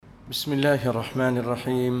بسم الله الرحمن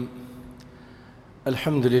الرحيم.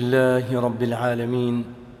 الحمد لله رب العالمين،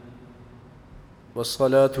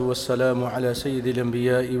 والصلاة والسلام على سيد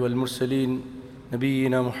الأنبياء والمرسلين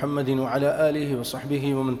نبينا محمد وعلى آله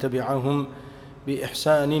وصحبه ومن تبعهم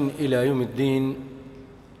بإحسان إلى يوم الدين.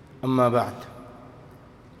 أما بعد،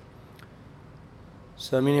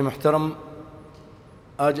 سامعین محترم،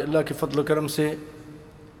 آج اللہ کے فضل و کرم سے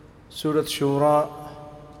سورۃ شورا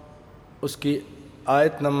اس کی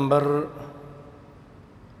آیت نمبر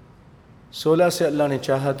 16 سے اللہ نے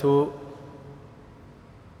چاہا تو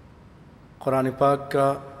قرآن پاک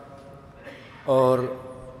کا اور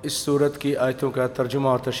اس سورت کی آیتوں کا ترجمہ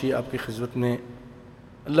اور تشریح آپ کی خدمت میں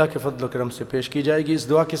اللہ کے فضل و کرم سے پیش کی جائے گی، اس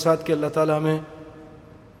دعا کے ساتھ کہ اللہ تعالی ہمیں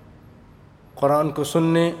قرآن کو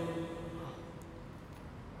سننے،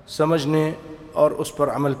 سمجھنے اور اس پر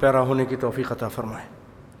عمل پیرا ہونے کی توفیق عطا فرمائے۔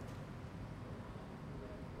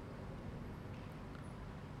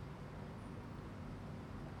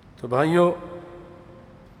 تو بھائیوں،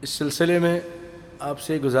 اس سلسلے میں آپ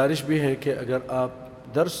سے گزارش بھی ہے کہ اگر آپ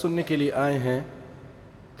درس سننے کے لیے آئے ہیں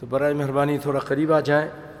تو برائے مہربانی تھوڑا قریب آ جائیں،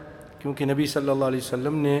 کیونکہ نبی صلی اللہ علیہ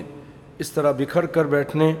وسلم نے اس طرح بکھر کر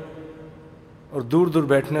بیٹھنے اور دور دور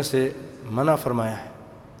بیٹھنے سے منع فرمایا ہے۔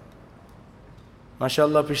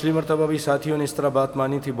 ماشاءاللہ پچھلی مرتبہ بھی ساتھیوں نے اس طرح بات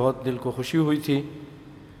مانی تھی، بہت دل کو خوشی ہوئی تھی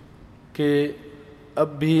کہ اب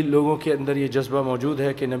بھی لوگوں کے اندر یہ جذبہ موجود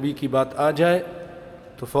ہے کہ نبی کی بات آ جائے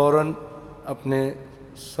تو فوراً اپنے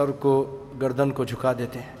سر کو، گردن کو جھکا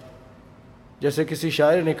دیتے ہیں۔ جیسے کسی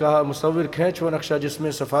شاعر نے کہا، مصور کھینچ وہ نقشہ جس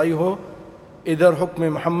میں صفائی ہو، ادھر حکم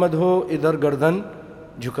محمد ہو، ادھر گردن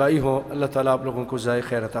جھکائی ہو۔ اللہ تعالیٰ آپ لوگوں کو ذائقہ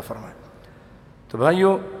خیر عطا فرمائے۔ تو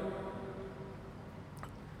بھائیوں،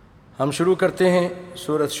 ہم شروع کرتے ہیں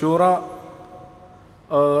سورۃ شورا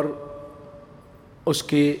اور اس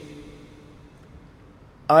کی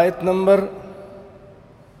آیت نمبر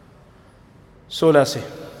 16 سے۔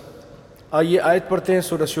 آئیے آیت پڑھتے ہیں،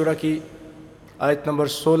 سورۃ شورا کی آیت نمبر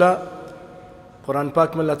 16۔ قرآن پاک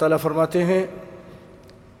میں اللہ تعالیٰ فرماتے ہیں،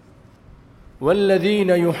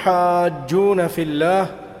 وَالَّذِينَ يُحَاجُّونَ فِي اللَّهِ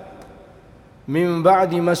مِن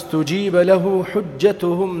بَعْدِ مَا اسْتُجِيبَ لَهُ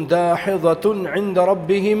حُجَّتُهُمْ دَاحِضَةٌ عِندَ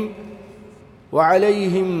رَبِّهِمْ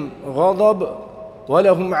وَعَلَيْهِمْ غَضَبٌ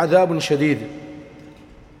وَلَهُمْ عَذَابٌ شَدِيدٌ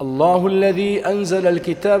اللَّهُ الَّذِي أَنزَلَ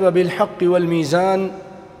الْكِتَابَ بِالْحَقِّ وَالْمِيزَانَ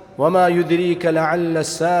وَمَا يُدْرِيكَ لَعَلَّ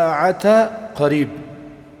السَّاعَةَ قَرِيبٌ۔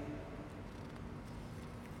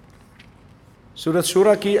 سورۃ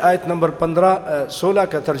شورا کی آیت نمبر 16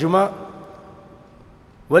 کا ترجمہ،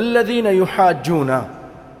 وَالَّذِينَ يُحَاجُّونَ،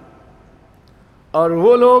 اور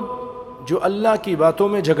وہ لوگ جو اللہ کی باتوں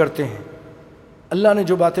میں جھگڑتے ہیں۔ اللہ نے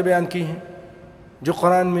جو باتیں بیان کی ہیں، جو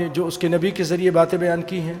قرآن میں، جو اس کے نبی کے ذریعے باتیں بیان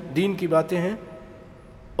کی ہیں، دین کی باتیں ہیں،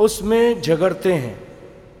 اس میں جھگڑتے ہیں،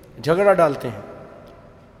 جھگڑا ڈالتے ہیں۔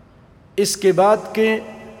 اس کے بعد کہ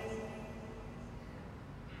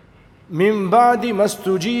من بعد ما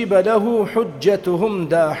استجیب له حجتهم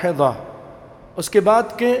داحضہ، اس کے بعد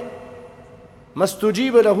کہ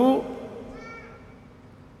مستجیب له،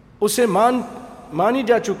 اسے مانی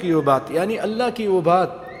جا چکی وہ بات، یعنی اللہ کی وہ بات،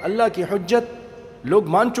 اللہ کی حجت لوگ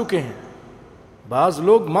مان چکے ہیں، بعض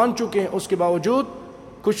لوگ مان چکے ہیں، اس کے باوجود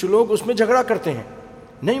کچھ لوگ اس میں جھگڑا کرتے ہیں،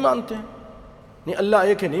 نہیں مانتے ہیں، نہیں اللہ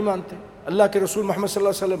ایک ہے، نہیں مانتے، اللہ کے رسول محمد صلی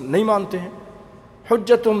اللہ علیہ وسلم نہیں مانتے ہیں۔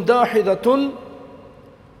 حجتہم داحضۃ،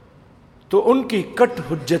 تو ان کی کٹ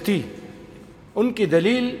حجتی، ان کی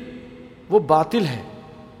دلیل وہ باطل ہے،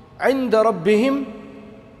 عند ربہم،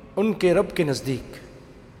 ان کے رب کے نزدیک،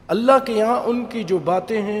 اللہ کے یہاں ان کی جو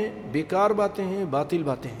باتیں ہیں بیکار باتیں ہیں، باطل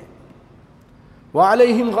باتیں ہیں۔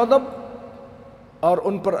 وعلیہم غضب، اور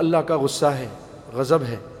ان پر اللہ کا غصہ ہے، غضب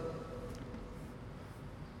ہے۔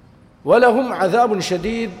 ولہم عذاب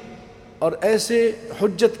شدید، اور ایسے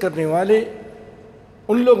حجت کرنے والے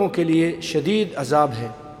ان لوگوں کے لیے شدید عذاب ہے۔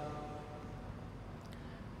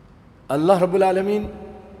 اللہ رب العالمین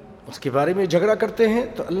اس کے بارے میں جھگڑا کرتے ہیں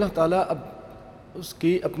تو اللہ تعالیٰ اب اس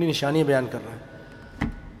کی اپنی نشانی بیان کر رہا ہے۔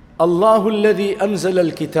 اللہ الذی انزل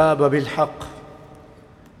الکتاب بالحق،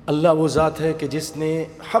 اللہ وہ ذات ہے کہ جس نے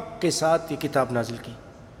حق کے ساتھ یہ کتاب نازل کی۔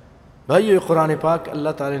 بھائیو، یہ قرآن پاک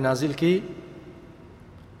اللہ تعالیٰ نے نازل کی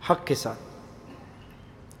حق کے ساتھ،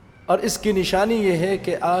 اور اس کی نشانی یہ ہے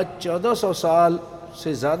کہ آج 1400 سال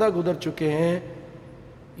سے زیادہ گزر چکے ہیں،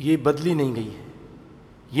 یہ بدلی نہیں گئی ہے،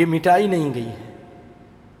 یہ مٹائی نہیں گئی ہے،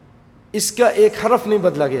 اس کا ایک حرف نہیں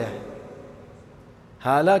بدلا گیا ہے،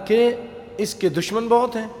 حالانکہ اس کے دشمن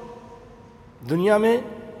بہت ہیں دنیا میں۔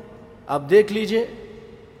 آپ دیکھ لیجئے،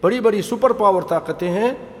 بڑی بڑی سپر پاور طاقتیں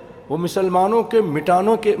ہیں، وہ مسلمانوں کے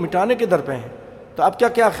مٹانے کے در پہ ہیں۔ تو آپ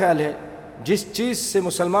کیا خیال ہے، جس چیز سے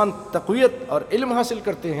مسلمان تقویت اور علم حاصل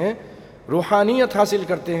کرتے ہیں، روحانیت حاصل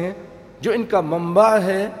کرتے ہیں، جو ان کا منبع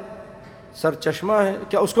ہے، سر چشمہ ہے،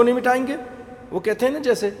 کیا اس کو نہیں مٹائیں گے؟ وہ کہتے ہیں نا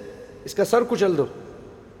جیسے اس کا سر کچل دو،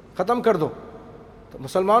 ختم کر دو. تو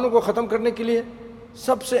مسلمانوں کو ختم کرنے کے لیے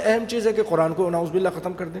سب سے اہم چیز ہے کہ قرآن کو نعوذ باللہ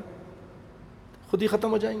ختم کر دیں، خود ہی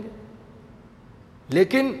ختم ہو جائیں گے.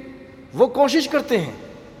 لیکن وہ کوشش کرتے ہیں،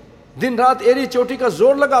 دن رات ایری چوٹی کا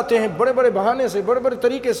زور لگاتے ہیں، بڑے بڑے بہانے سے، بڑے بڑے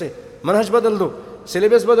طریقے سے، منہج بدل دو،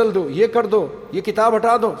 سلیبس بدل دو، یہ کر دو، یہ کتاب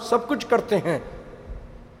ہٹا دو، سب کچھ کرتے ہیں،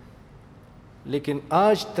 لیکن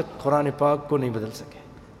آج تک قرآن پاک کو نہیں بدل سکے.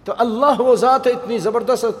 تو اللہ وہ ذات ہے، اتنی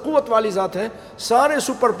زبردست قوت والی ذات ہے، سارے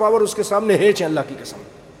سپر پاور اس کے سامنے ہیچ ہیں. اللہ کی قسم،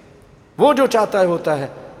 وہ جو چاہتا ہے ہوتا ہے.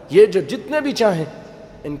 یہ جو جتنے بھی چاہیں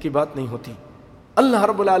ان کی بات نہیں ہوتی. اللہ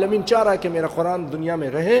رب العالمین چاہ رہا ہے کہ میرا قرآن دنیا میں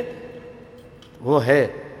رہے، وہ ہے،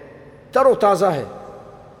 تر و تازہ ہے،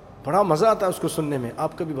 بڑا مزہ آتا ہے اس کو سننے میں.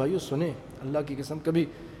 آپ کبھی بھائیو سنیں، اللہ کی قسم کبھی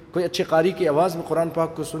کوئی اچھے قاری کی آواز میں قرآن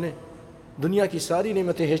پاک کو سنیں، دنیا کی ساری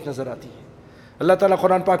نعمتیں ہیچ نظر آتی ہیں. اللہ تعالیٰ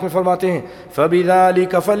قرآن پاک میں فرماتے ہیں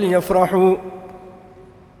فَبِذَلِكَ فَلْيَفْرَحُوا،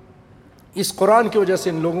 اس قرآن کی وجہ سے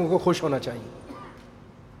ان لوگوں کو خوش ہونا چاہیے.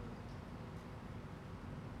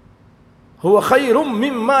 هُوَ خَيْرٌ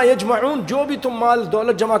مِّمَّا يَجْمَعُونَ، جو بھی تم مال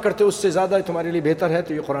دولت جمع کرتے ہو اس سے زیادہ تمہارے لیے بہتر ہے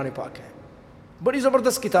تو یہ قرآن پاک ہے. بڑی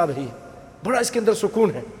زبردست کتاب ہے، بڑا اس کے اندر سکون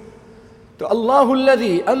ہے. تو اللہ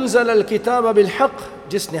الذی انزل الکتاب بالحق،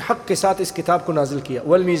 جس نے حق کے ساتھ اس کتاب کو نازل کیا،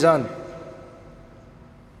 والمیزان،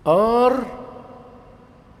 اور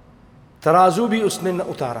ترازو بھی اس نے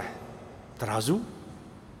اتارا ہے.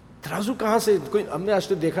 ترازو کہاں سے؟ کوئی ہم نے آج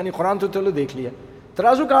تک دیکھا نہیں. قرآن تو چلو دیکھ لیا،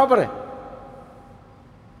 ترازو کہاں پر ہے؟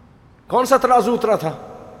 کون سا ترازو اترا تھا؟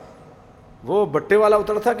 وہ بٹے والا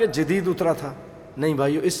اترا تھا کہ جدید اترا تھا؟ نہیں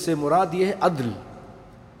بھائیو، اس سے مراد یہ ہے عدل.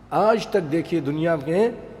 آج تک دیکھیے دنیا میں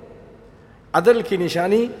عدل کی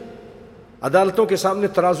نشانی عدالتوں کے سامنے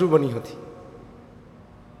ترازو بنی ہوتی.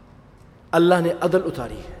 اللہ نے عدل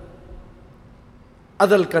اتاری ہے،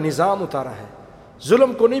 عدل کا نظام اتارا ہے.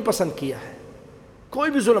 ظلم کو نہیں پسند کیا ہے.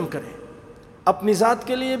 کوئی بھی ظلم کرے، اپنی ذات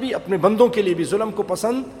کے لیے بھی اپنے بندوں کے لیے بھی ظلم کو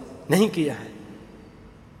پسند نہیں کیا ہے.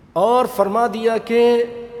 اور فرما دیا کہ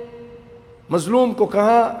مظلوم کو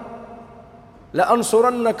کہا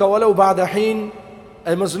لَأَنصُرَنَّكَ وَلَوْ بَعْدَ حِينٍ،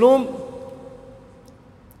 اے مظلوم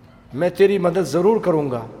میں تیری مدد ضرور کروں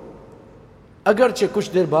گا اگرچہ کچھ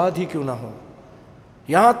دیر بعد ہی کیوں نہ ہو.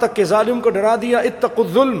 یہاں تک کہ ظالم کو ڈرا دیا اتقوا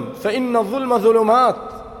الظلم فإن الظلم ظلمات،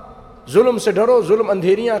 ظلم سے ڈرو، ظلم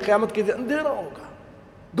اندھیریاں، قیامت کے دن اندھیرا ہوگا،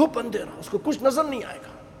 گھپ اندھیرا، اس کو کچھ نظر نہیں آئے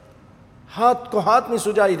گا، ہاتھ کو ہاتھ نہیں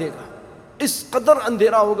سجائی دے گا، اس قدر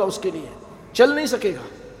اندھیرا ہوگا اس کے لیے، چل نہیں سکے گا،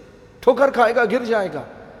 ٹھوکر کھائے گا، گر جائے گا.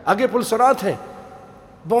 آگے پل صراط ہے،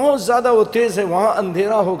 بہت زیادہ وہ تیز ہے، وہاں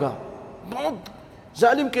اندھیرا ہوگا، بہت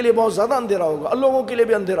ظالم کے لیے بہت زیادہ اندھیرا ہوگا، اور لوگوں کے لیے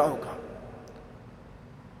بھی اندھیرا ہوگا.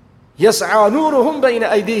 یسعی نورہم بین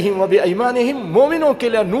ایدیہم وبایمانہم، مومنوں کے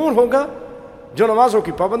لیے نور ہوگا جو نمازوں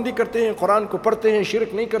کی پابندی کرتے ہیں، قرآن کو پڑھتے ہیں،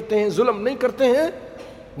 شرک نہیں کرتے ہیں، ظلم نہیں کرتے ہیں،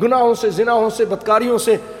 گناہوں سے، زناہوں سے، بدکاریوں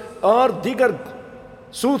سے اور دیگر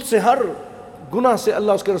سود سے، ہر گناہ سے،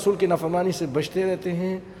 اللہ اس کے رسول کی نافرمانی سے بچتے رہتے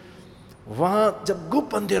ہیں. وہاں جب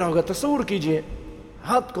گپ اندھیرا ہوگا، تصور کیجئے،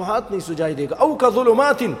 ہاتھ کو ہاتھ نہیں سجائی دے گا. او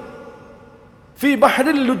کظلمات فی بحر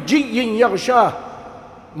لجی یغشاہ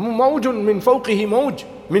موج من فوقہ موج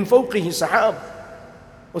من فوقہ سحاب.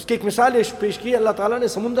 اس کی ایک مثال پیش کی اللہ تعالیٰ نے.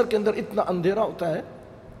 سمندر کے اندر اتنا اندھیرا ہوتا ہے،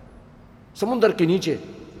 سمندر کے نیچے.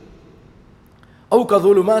 او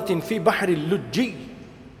کظلمات فی بحر لجی،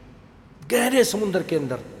 گہرے سمندر کے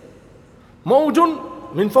اندر، موج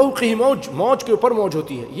من فوقہ موج، موج کے اوپر موج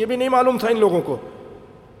ہوتی ہے. یہ بھی نہیں معلوم تھا ان لوگوں کو،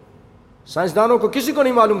 سائنسدانوں کو کسی کو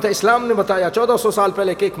نہیں معلوم تھا. اسلام نے بتایا 1400 سال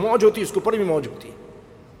پہلے کہ ایک موج ہوتی ہے، اس کے اوپر بھی موج ہوتی ہے.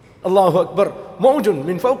 اللہ اکبر. موج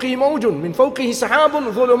من فوقہ موج من فوقہ سحاب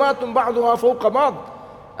ظلمات بعضها فوق بعض،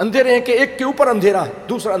 اندھیرے ہیں کہ ایک کے اوپر اندھیرا ہے،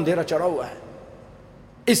 دوسرا اندھیرا چڑھا ہوا ہے.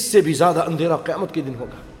 اس سے بھی زیادہ اندھیرا قیامت کے دن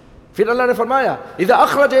ہوگا. پھر اللہ نے فرمایا اذا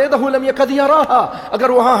اخرج یدہ لم یکد یراها، اگر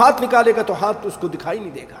وہاں ہاتھ نکالے گا تو ہاتھ اس کو دکھائی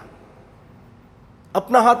نہیں دے گا،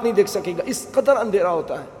 اپنا ہاتھ نہیں دیکھ سکے گا، اس قدر اندھیرا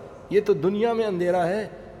ہوتا ہے. یہ تو دنیا میں اندھیرا ہے،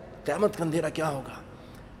 قیامت کا اندھیرا کیا ہوگا.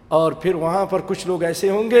 اور پھر وہاں پر کچھ لوگ ایسے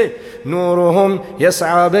ہوں گے نورہم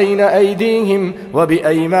یسعی بین ایدیہم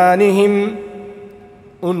وبایمانہم،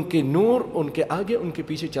 ان کے نور ان کے آگے ان کے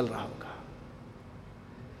پیچھے چل رہا ہوگا،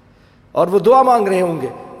 اور وہ دعا مانگ رہے ہوں گے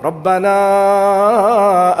ربنا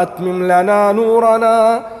اتمم لنا نورنا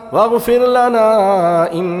واغفر لنا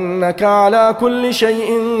انک علی کل شیء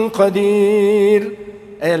قدیر.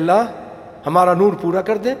 اے اللہ ہمارا نور پورا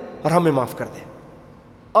کر دے اور ہمیں معاف کر دے،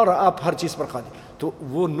 اور آپ ہر چیز پر قادر. تو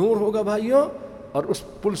وہ نور ہوگا بھائیوں، اور اس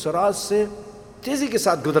پل صراط سے تیزی کے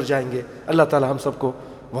ساتھ گزر جائیں گے. اللہ تعالی ہم سب کو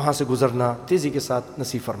وہاں سے گزرنا تیزی کے ساتھ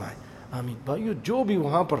نصیب فرمائے، آمین. بھائیوں جو بھی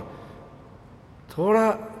وہاں پر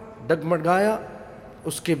تھوڑا ڈگمگایا،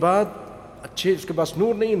 اس کے بعد اچھے اس کے پاس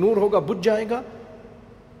نور نہیں، نور ہوگا بجھ جائے گا،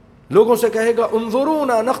 لوگوں سے کہے گا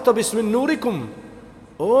انظرونا نقتبس من نورکم،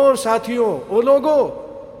 اور ساتھیوں، او لوگو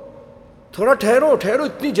تھوڑا ٹھہرو ٹھہرو،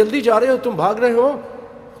 اتنی جلدی جا رہے ہو، تم بھاگ رہے ہو،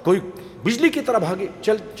 کوئی بجلی کی طرح بھاگے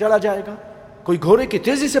چلا جائے گا، کوئی گھوڑے کی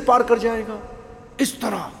تیزی سے پار کر جائے گا، اس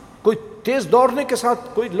طرح کوئی تیز دوڑنے کے ساتھ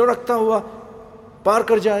کوئی لڑکتا ہوا پار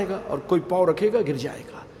کر جائے گا، اور کوئی پاؤں رکھے گا گر جائے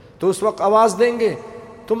گا۔ تو اس وقت آواز دیں گے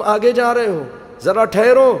تم آگے جا رہے ہو، ذرا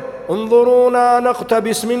ٹھہرو، انظرونا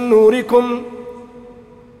نقتبس من نورکم،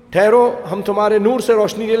 ٹھہرو ہم تمہارے نور سے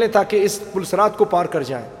روشنی لے لیں تاکہ اس پلسرات کو پار کر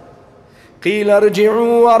جائیں۔ قیل ارجعوا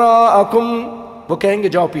وراءکم، وہ کہیں گے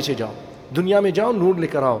جاؤ پیچھے جاؤ، دنیا میں جاؤ نور لے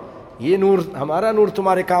کر آؤ، یہ نور ہمارا نور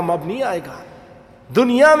تمہارے کام اب نہیں آئے گا،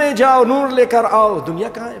 دنیا میں جاؤ نور لے کر آؤ۔ دنیا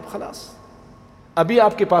کہاں ہے؟ خلاص ابھی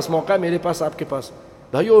آپ کے پاس موقع ہے، میرے پاس، آپ کے پاس،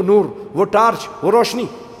 بھائیو نور، وہ ٹارچ، وہ روشنی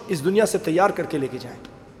اس دنیا سے تیار کر کے لے کے جائیں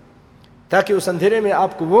تاکہ اس اندھیرے میں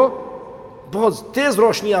آپ کو وہ بہت تیز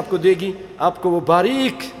روشنی آپ کو دے گی، آپ کو وہ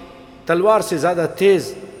باریک تلوار سے زیادہ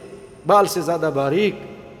تیز، بال سے زیادہ باریک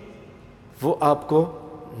وہ آپ کو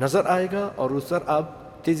نظر آئے گا، اور اس پر آپ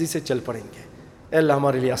تیزی سے چل پڑیں گے۔ اے اللہ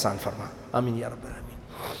ہمارے لیے آسان فرما، آمین یا رب العالمین۔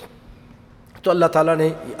 تو اللہ تعالیٰ نے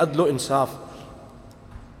عدل و انصاف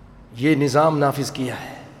یہ نظام نافذ کیا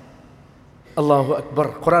ہے۔ اللہ اکبر۔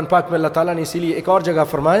 قرآن پاک میں اللہ تعالیٰ نے اسی لیے ایک اور جگہ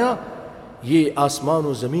فرمایا یہ آسمان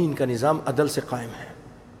و زمین کا نظام عدل سے قائم ہے۔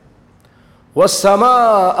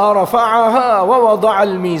 وَالسَّمَاءَ رَفَعَهَا وَوَضَعَ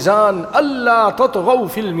الْمِيزَانَ أَلَّا تَطْغَوْا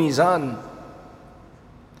فِي الْمِيزَانِ،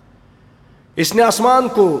 اس نے آسمان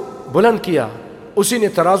کو بلند کیا، اسی نے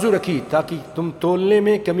ترازو رکھی تاکہ تم تولنے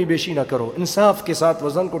میں کمی بیشی نہ کرو، انصاف کے ساتھ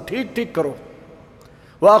وزن کو ٹھیک ٹھیک کرو۔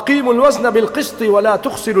 وَأَقِيمُوا الْوَزْنَ بِالْقِسْطِ وَلَا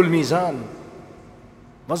تُخْسِرُوا الْمِيزَانَ،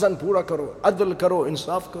 وزن پورا کرو، عدل کرو،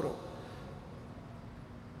 انصاف کرو۔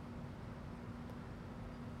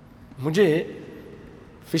 مجھے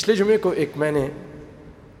پچھلے جمعے کو میں نے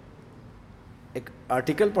ایک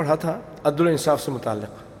آرٹیکل پڑھا تھا عدل و انصاف سے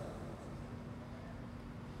متعلق،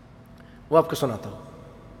 وہ آپ کو سناتا ہوں۔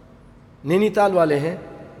 نینی تال والے ہیں،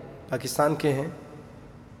 پاکستان کے ہیں،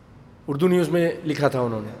 اردو نیوز میں لکھا تھا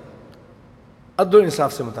انہوں نے عدل و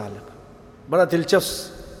انصاف سے متعلق، بڑا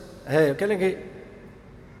دلچسپ ہے۔ کہنے کہ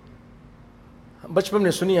بچپن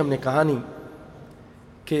میں سنی ہم نے کہانی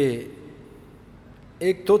کہ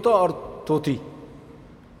ایک طوطا اور طوطی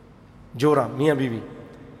جوڑا میاں بیوی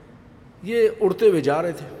یہ اڑتے ہوئے جا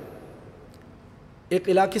رہے تھے، ایک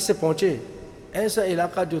علاقے سے پہنچے، ایسا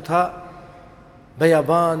علاقہ جو تھا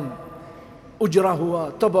بیابان، اجڑا ہوا،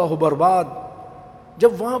 تباہ و برباد۔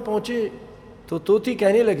 جب وہاں پہنچے تو طوطی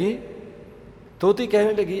کہنے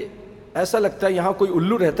لگی ایسا لگتا ہے یہاں کوئی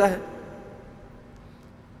الو رہتا ہے،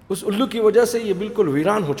 اس الو کی وجہ سے یہ بالکل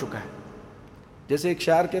ویران ہو چکا ہے۔ جیسے ایک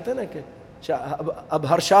شاعر کہتے ہیں نا کہ اب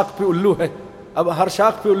ہر شاخ پہ الو ہے، اب ہر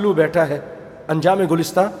شاخ پہ الو بیٹھا ہے، انجام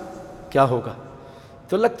گلستاں کیا ہوگا۔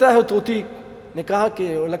 تو لگتا ہے طوطی نے کہا کہ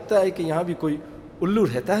لگتا ہے کہ یہاں بھی کوئی الو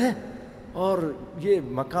رہتا ہے، اور یہ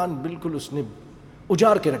مکان بالکل اس نے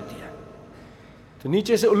اجاڑ کے رکھ دیا۔ تو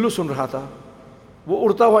نیچے سے الو سن رہا تھا، وہ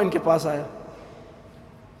اڑتا ہوا ان کے پاس آیا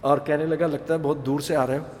اور کہنے لگا لگتا ہے بہت دور سے آ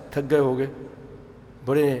رہے ہو، تھک گئے ہوگے،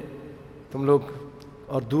 بڑے تم لوگ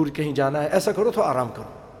اور دور کہیں جانا ہے، ایسا کرو تو آرام کرو،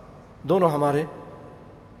 دونوں ہمارے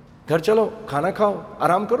گھر چلو، کھانا کھاؤ،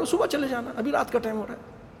 آرام کرو، صبح چلے جانا، ابھی رات کا ٹائم ہو رہا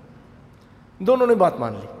ہے۔ دونوں نے بات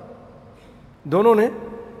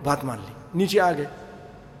مان لی، نیچے آ گئے،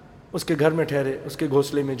 اس کے گھر میں ٹھہرے، اس کے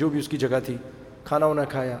گھونسلے میں جو بھی اس کی جگہ تھی، کھانا وانا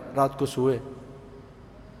کھایا، رات کو سوئے۔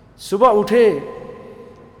 صبح اٹھے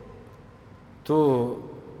تو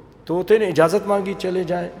طوطے نے اجازت مانگی، چلے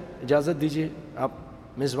جائیں، اجازت دیجیے، آپ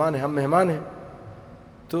میزبان ہیں، ہم مہمان ہیں۔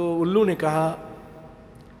 تو الو نے کہا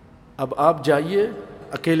اب آپ جائیے،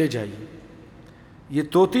 اکیلے جائیے، یہ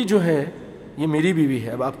طوطی جو ہے یہ میری بیوی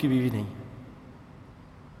ہے، اب آپ کی بیوی نہیں۔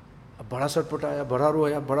 اب بڑا سٹپٹایا، بڑا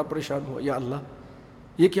رویا، بڑا پریشان ہوا، یا اللہ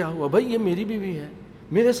یہ کیا ہوا؟ بھائی یہ میری بیوی ہے،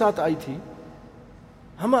 میرے ساتھ آئی تھی،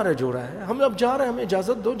 ہمارا جوڑا ہے، ہم اب جا رہے ہیں، ہمیں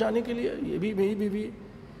اجازت دو جانے کے لیے، یہ بھی میری بیوی ہے۔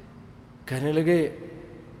 کہنے لگے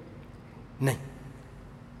نہیں،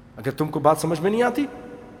 اگر تم کو بات سمجھ میں نہیں آتی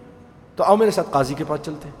تو آؤ میرے ساتھ قاضی کے پاس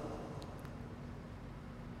چلتے ہیں۔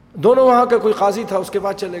 دونوں وہاں کا کوئی قاضی تھا، اس کے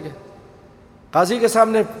پاس چلے گئے، قاضی کے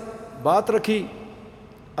سامنے بات رکھی،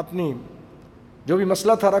 اپنی جو بھی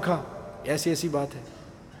مسئلہ تھا رکھا، ایسی ایسی بات ہے۔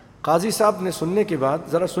 قاضی صاحب نے سننے کے بعد،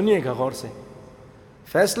 ذرا سنیے گا غور سے،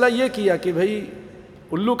 فیصلہ یہ کیا کہ بھائی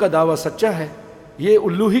الو کا دعویٰ سچا ہے، یہ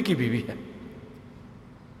الو ہی کی بیوی ہے۔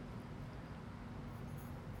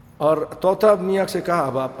 اور طوطا میاں سے کہا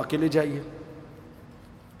اب آپ اکیلے جائیے۔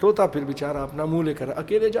 طوطا پھر بیچارہ اپنا منہ لے کر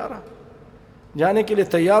اکیلے جا رہا، جانے کے لیے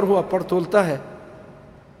تیار ہوا، پر تولتا ہے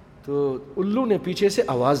تو الو نے پیچھے سے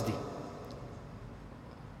آواز دی،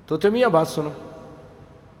 تو میاں بات سنو،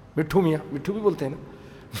 مٹھو میاں، مٹھو بھی بولتے ہیں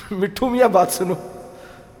نا، مٹھو میاں بات سنو.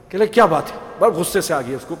 کہ لے کیا بات ہے؟ بڑا غصے سے آ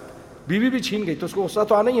گیا اس کو، بیوی بھی چھین گئی تو اس کو غصہ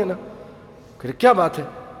تو آنا ہی ہے نا. کہ کیا بات ہے؟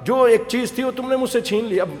 جو ایک چیز تھی وہ تم نے مجھ سے چھین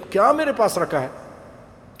لی، اب کیا میرے پاس رکھا ہے؟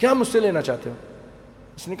 کیا مجھ سے لینا چاہتے ہو؟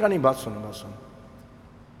 اس نے کہا نہیں، بات سنو، بات سنو.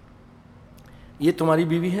 یہ تمہاری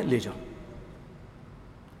بیوی ہے، لے جاؤ،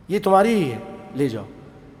 یہ تمہاری ہی ہے، لے جاؤ.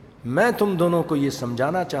 میں تم دونوں کو یہ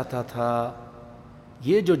سمجھانا چاہتا تھا،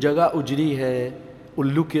 یہ جو جگہ اجری ہے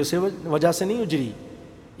الو کی وجہ سے نہیں اجری،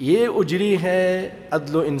 یہ اجری ہے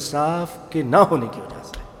عدل و انصاف کے نہ ہونے کی وجہ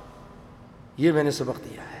سے. یہ میں نے سبق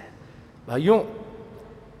دیا ہے. بھائیوں،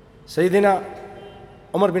 سیدنا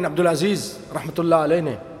عمر بن عبدالعزیز رحمۃ اللہ علیہ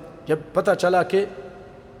نے جب پتہ چلا کہ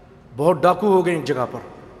بہت ڈاکو ہو گئے ایک جگہ پر،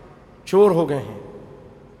 چور ہو گئے ہیں،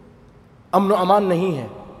 امن و امان نہیں ہے،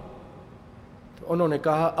 تو انہوں نے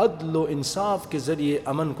کہا عدل و انصاف کے ذریعے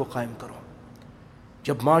امن کو قائم کرو.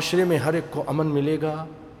 جب معاشرے میں ہر ایک کو امن ملے گا،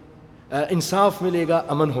 انصاف ملے گا،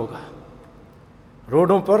 امن ہوگا.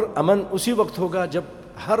 روڈوں پر امن اسی وقت ہوگا جب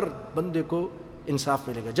ہر بندے کو انصاف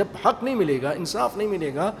ملے گا. جب حق نہیں ملے گا، انصاف نہیں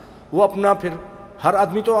ملے گا، وہ اپنا پھر ہر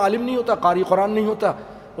آدمی تو عالم نہیں ہوتا، قاری قرآن نہیں ہوتا،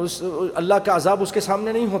 اللہ کا عذاب اس کے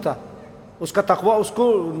سامنے نہیں ہوتا، اس کا تقوی اس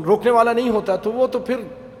کو روکنے والا نہیں ہوتا، تو وہ تو پھر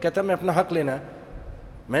کہتا ہے میں اپنا حق لینا ہے،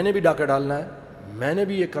 میں نے بھی ڈاکہ ڈالنا ہے، میں نے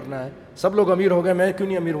بھی یہ کرنا ہے، سب لوگ امیر ہو گئے، میں کیوں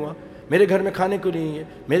نہیں امیر ہوا، میرے گھر میں کھانے کو نہیں ہے،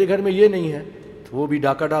 میرے گھر میں یہ نہیں ہے. تو وہ بھی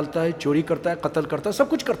ڈاکہ ڈالتا ہے، چوری کرتا ہے، قتل کرتا ہے، سب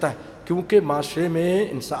کچھ کرتا ہے، کیونکہ معاشرے میں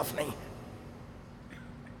انصاف نہیں ہے.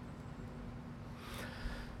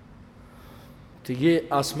 تو یہ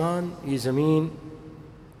آسمان، یہ زمین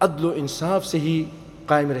عدل و انصاف سے ہی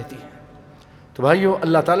قائم رہتی ہے. تو بھائیو،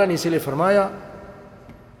 اللہ تعالیٰ نے اسی لیے فرمایا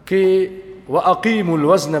کہ وَأَقِيمُوا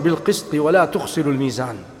الْوَزْنَ بِالْقِسْطِ وَلَا تُخْسِرُوا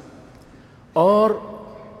الْمِيزَانَ، اور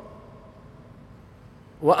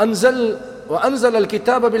وَأَنزَلَ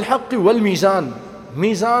الْكِتَابَ بِالْحَقِّ وَالْمِيزَانَ،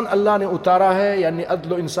 میزان اللہ نے اتارا ہے، یعنی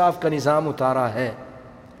عدل و انصاف کا نظام اتارا ہے.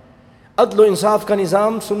 عدل و انصاف کا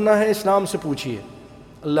نظام سننا ہے، اسلام سے پوچھیے،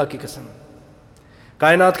 اللہ کی قسم.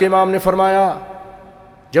 کائنات کے امام نے فرمایا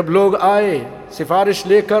جب لوگ آئے سفارش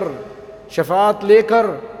لے کر، شفاعت لے کر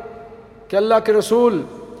کہ اللہ کے رسول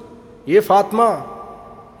یہ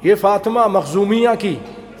فاطمہ مخزومیہ کی،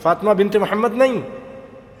 فاطمہ بنت محمد نہیں،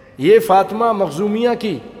 یہ فاطمہ مخزومیہ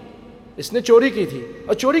کی، اس نے چوری کی تھی.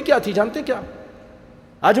 اور چوری کیا تھی جانتے کیا؟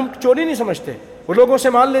 آج ہم چوری نہیں سمجھتے، وہ لوگوں سے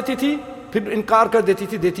مال لیتی تھی، پھر انکار کر دیتی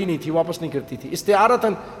تھی، دیتی نہیں تھی، واپس نہیں کرتی تھی،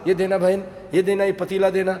 استعارتاً یہ دینا بہن، یہ دینا، یہ پتیلا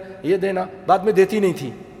دینا، یہ دینا، بعد میں دیتی نہیں تھی.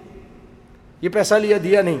 یہ پیسہ لیا،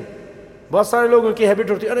 دیا نہیں. بہت سارے لوگوں کی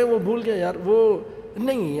ہیبٹ ہوتی ہے، ارے وہ بھول گیا یار، وہ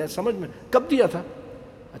نہیں یار، سمجھ میں کب دیا تھا،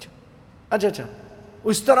 اچھا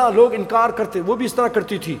اس طرح لوگ انکار کرتے. وہ بھی اس طرح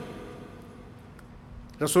کرتی تھی.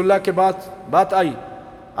 رسول اللہ کے بعد بات آئی،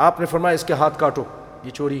 آپ نے فرمایا اس کے ہاتھ کاٹو،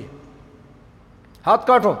 یہ چوری ہے، ہاتھ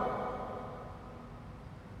کاٹو.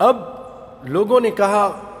 اب لوگوں نے کہا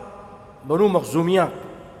بنو مخزومیہ،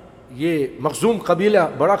 یہ مخزوم قبیلہ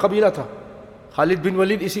بڑا قبیلہ تھا، خالد بن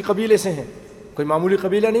ولید اسی قبیلے سے ہیں، کوئی معمولی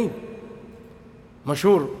قبیلہ نہیں،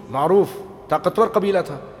 مشہور معروف طاقتور قبیلہ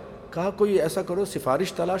تھا. کہا کوئی ایسا کرو،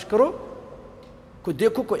 سفارش تلاش کرو، کوئی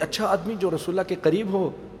دیکھو کوئی اچھا آدمی جو رسول اللہ کے قریب ہو،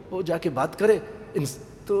 وہ جا کے بات کرے،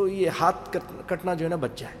 تو یہ ہاتھ کٹنا جو ہے نا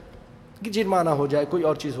بچ جائے، کہ جرمانہ ہو جائے، کوئی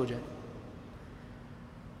اور چیز ہو جائے.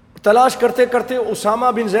 تلاش کرتے کرتے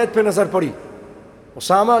اسامہ بن زید پہ نظر پڑی.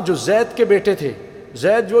 اسامہ جو زید کے بیٹے تھے،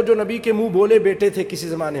 زید جو نبی کے منہ بولے بیٹے تھے کسی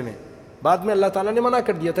زمانے میں، بعد میں اللہ تعالیٰ نے منع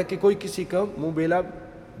کر دیا تھا کہ کوئی کسی کا منہ بیلا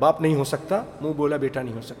باپ نہیں ہو سکتا، منہ بولا بیٹا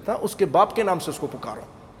نہیں ہو سکتا، اس کے باپ کے نام سے اس کو پکارو،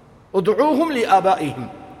 ادعوہم لآبائہم.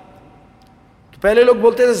 تو پہلے لوگ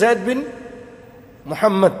بولتے تھے زید بن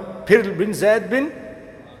محمد، پھر بن زید بن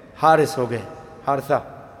حارث ہو گئے، حارثہ.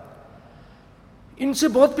 ان سے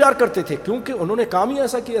بہت پیار کرتے تھے کیونکہ انہوں نے کام ہی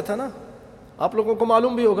ایسا کیا تھا نا. آپ لوگوں کو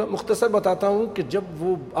معلوم بھی ہوگا، مختصر بتاتا ہوں کہ جب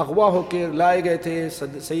وہ اغوا ہو کے لائے گئے تھے،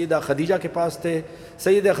 سیدہ خدیجہ کے پاس تھے،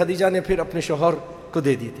 سیدہ خدیجہ نے پھر اپنے شوہر کو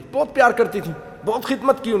دے دی تھی. بہت پیار کرتی تھی، بہت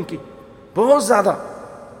خدمت کی ان کی، بہت زیادہ.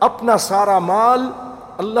 اپنا سارا مال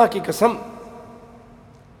اللہ کی قسم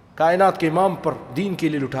کائنات کے امام پر دین کے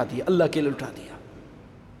لیے لٹا دیا، اللہ کے لیے لٹا دیا.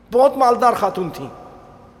 بہت مالدار خاتون تھیں.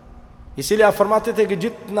 اسی لیے آپ فرماتے تھے کہ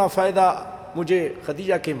جتنا فائدہ مجھے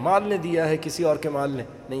خدیجہ کے مال نے دیا ہے کسی اور کے مال نے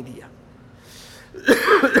نہیں دیا.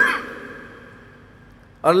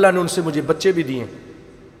 اللہ نے ان سے مجھے بچے بھی دیے.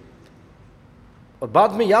 اور بعد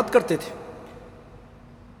میں یاد کرتے تھے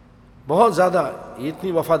بہت زیادہ. یہ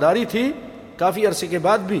اتنی وفاداری تھی، کافی عرصے کے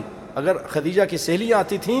بعد بھی اگر خدیجہ کی سہیلیاں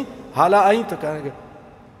آتی تھیں، حالہ آئیں تو کہیں گے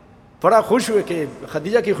بڑا خوش ہوئے کہ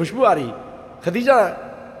خدیجہ کی خوشبو آ رہی. خدیجہ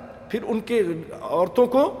پھر ان کے عورتوں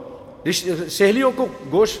کو سہیلیوں کو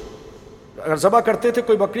گوشت اگر ذبح کرتے تھے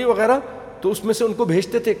کوئی بکری وغیرہ تو اس میں سے ان کو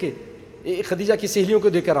بھیجتے تھے کہ خدیجہ کی سہیلیوں کو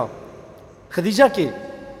دے کر آؤ، خدیجہ کے،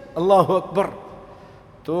 اللہ اکبر۔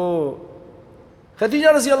 تو خدیجہ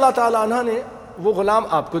رضی اللہ تعالی عنہ نے وہ غلام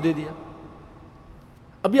آپ کو دے دیا۔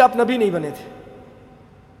 ابھی آپ نبی نہیں بنے تھے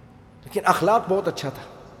لیکن اخلاق بہت اچھا تھا۔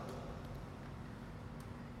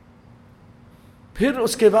 پھر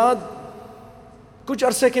اس کے بعد کچھ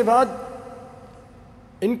عرصے کے بعد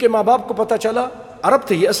ان کے ماں باپ کو پتہ چلا، عرب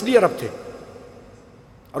تھے، یہ اصلی عرب تھے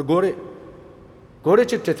اور گورے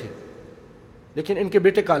چٹے تھے، لیکن ان کے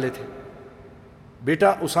بیٹے کالے تھے۔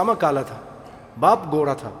 بیٹا اسامہ کالا تھا، باپ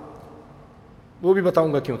گورا تھا، وہ بھی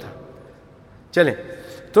بتاؤں گا کیوں تھا۔ چلیں،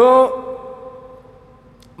 تو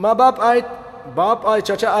ماں باپ آئے،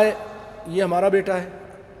 چچا آئے، یہ ہمارا بیٹا ہے،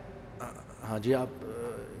 ہاں جی آپ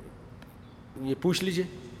یہ پوچھ لیجئے،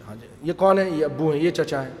 ہاں جی یہ کون ہے، یہ ابو ہیں، یہ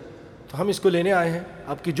چچا ہیں، تو ہم اس کو لینے آئے ہیں،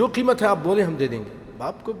 آپ کی جو قیمت ہے آپ بولیں ہم دے دیں گے۔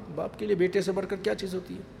 باپ کے لیے بیٹے سے بڑھ کر کیا چیز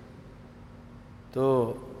ہوتی ہے؟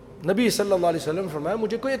 تو نبی صلی اللہ علیہ وسلم نے فرمایا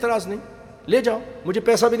مجھے کوئی اعتراض نہیں، لے جاؤ، مجھے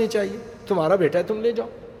پیسہ بھی نہیں چاہیے، تمہارا بیٹا ہے، تم لے جاؤ۔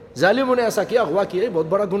 ظالموں نے ایسا کیا، اغوا کیا، یہ بہت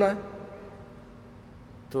بڑا گناہ ہے۔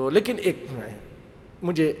 تو لیکن ایک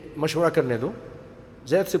مجھے مشورہ کرنے دو،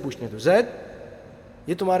 زید سے پوچھنے دو، زید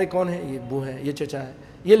یہ تمہارے کون ہیں؟ یہ ابو ہیں، یہ چچا ہے،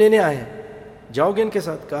 یہ لینے آئے ہیں، جاؤ گے ان کے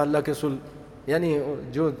ساتھ؟ کہا اللہ کے رسول یعنی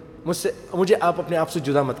جو مجھے آپ اپنے آپ سے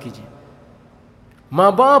جدا مت کیجیے۔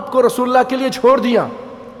 ماں باپ کو رسول اللہ کے لیے چھوڑ دیا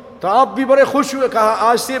تو آپ بھی بڑے خوش ہوئے، کہا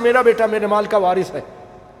آج سے میرا بیٹا میرے مال کا وارث ہے۔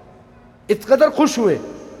 اس قدر خوش ہوئے،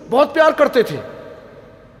 بہت پیار کرتے تھے،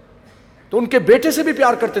 تو ان کے بیٹے سے بھی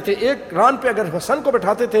پیار کرتے تھے۔ ایک ران پہ اگر حسن کو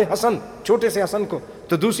بٹھاتے تھے، حسن چھوٹے سے حسن کو،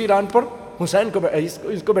 تو دوسری ران پر حسین کو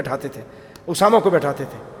اس کو بٹھاتے تھے، اسامہ کو بٹھاتے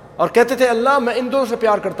تھے، اور کہتے تھے اللہ میں ان دونوں سے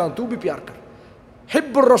پیار کرتا ہوں، تو بھی پیار کر۔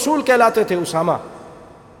 حب الرسول کہلاتے تھے اسامہ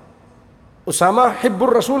حب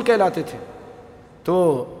الرسول کہلاتے تھے۔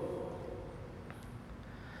 تو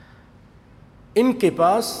ان کے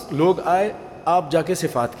پاس لوگ آئے، آپ جا کے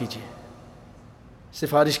صفات کیجئے،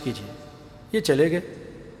 سفارش کیجئے۔ یہ چلے گئے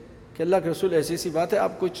کہ اللہ کے رسول ایسی سی بات ہے،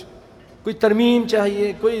 آپ کوئی ترمیم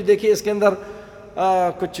چاہیے، کوئی دیکھیے اس کے اندر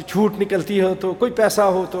کچھ چھوٹ نکلتی ہو تو، کوئی پیسہ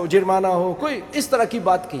ہو تو جرمانہ ہو، کوئی اس طرح کی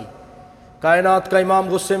بات کی۔ کائنات کا امام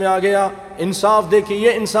غصے میں آ گیا، انصاف دیکھیے،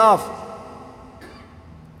 یہ انصاف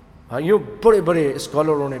بھائیوں، بڑے بڑے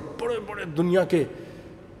اسکالروں نے، بڑے بڑے دنیا کے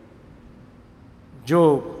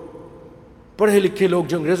جو پڑھے لکھے لوگ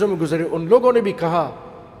جو انگریزوں میں گزرے، ان لوگوں نے بھی کہا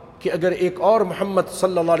کہ اگر ایک اور محمد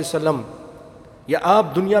صلی اللہ علیہ وسلم یا آپ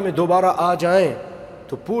دنیا میں دوبارہ آ جائیں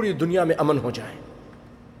تو پوری دنیا میں امن ہو جائے،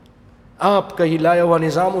 آپ کا ہی لایا ہوا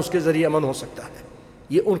نظام اس کے ذریعے امن ہو سکتا ہے،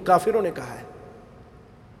 یہ ان کافروں نے کہا ہے۔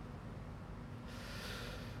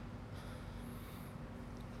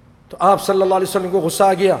 تو آپ صلی اللہ علیہ وسلم کو غصہ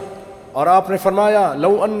آ گیا اور آپ نے فرمایا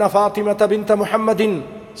لو ان فاطمہ بنت محمد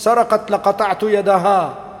سرقت لقطعت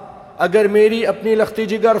یدها، اگر میری اپنی لختی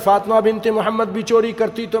جگر فاطمہ بنت محمد بھی چوری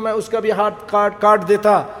کرتی تو میں اس کا بھی ہاتھ کاٹ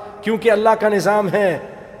دیتا، کیونکہ اللہ کا نظام ہے،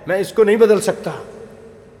 میں اس کو نہیں بدل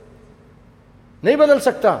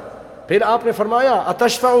سکتا۔ پھر آپ نے فرمایا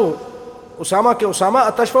اتشفع اسامہ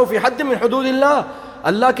اتشفع فی حد من حدود اللہ،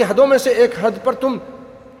 اللہ کے حدوں میں سے ایک حد پر تم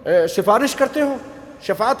سفارش کرتے ہو،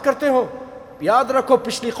 شفاعت کرتے ہو۔ یاد رکھو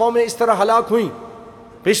پچھلی قومیں اس طرح ہلاک ہوئیں،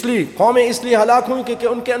 پچھلی قومیں اس لیے ہلاک ہوئیں کہ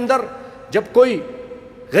ان کے اندر جب کوئی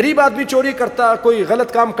غریب آدمی چوری کرتا، کوئی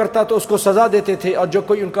غلط کام کرتا تو اس کو سزا دیتے تھے، اور جو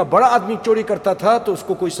کوئی ان کا بڑا آدمی چوری کرتا تھا تو اس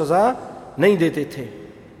کو کوئی سزا نہیں دیتے تھے،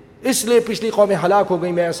 اس لیے پچھلی قومیں ہلاک ہو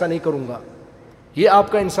گئی، میں ایسا نہیں کروں گا۔ یہ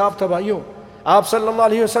آپ کا انصاف تھا بھائیوں۔ آپ صلی اللہ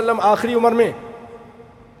علیہ وسلم آخری عمر میں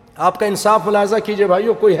آپ کا انصاف ملاحظہ کیجئے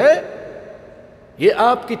بھائیوں، کوئی ہے؟ یہ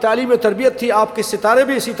آپ کی تعلیم و تربیت تھی، آپ کے ستارے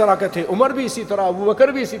بھی اسی طرح کے تھے، عمر بھی اسی طرح، ابوبکر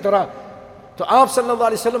بھی اسی طرح۔ تو آپ صلی اللہ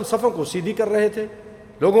علیہ وسلم صفوں کو سیدھی کر رہے تھے،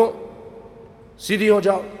 لوگوں سیدھی ہو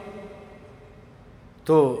جاؤ۔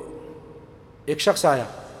 تو ایک شخص آیا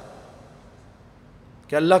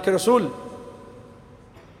کہ اللہ کے رسول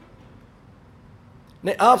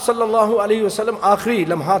نے، آپ صلی اللہ علیہ وسلم آخری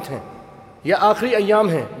لمحات ہیں یا آخری ایام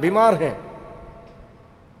ہیں، بیمار ہیں،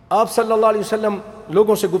 آپ صلی اللہ علیہ وسلم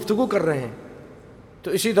لوگوں سے گفتگو کر رہے ہیں،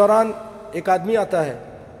 تو اسی دوران ایک آدمی آتا ہے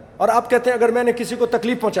اور آپ کہتے ہیں اگر میں نے کسی کو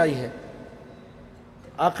تکلیف پہنچائی ہے،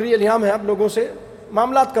 آخری ایام ہے، آپ لوگوں سے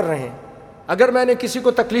معاملات کر رہے ہیں، اگر میں نے کسی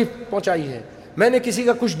کو تکلیف پہنچائی ہے، میں نے کسی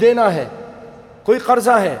کا کچھ دینا ہے، کوئی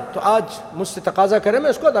قرضہ ہے، تو آج مجھ سے تقاضا کرے، میں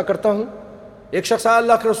اس کو ادا کرتا ہوں۔ ایک شخص آیا،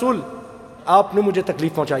 اللہ کے رسول آپ نے مجھے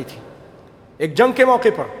تکلیف پہنچائی تھی، ایک جنگ کے موقع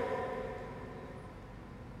پر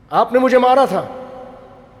آپ نے مجھے مارا تھا،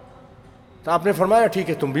 تو آپ نے فرمایا ٹھیک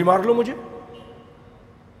ہے تم بھی مار لو مجھے۔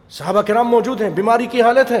 صحابہ کرام موجود ہیں، بیماری کی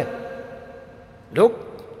حالت ہے، لوگ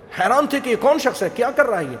حیران تھے کہ یہ کون شخص ہے، کیا کر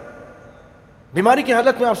رہا ہے یہ؟ بیماری کی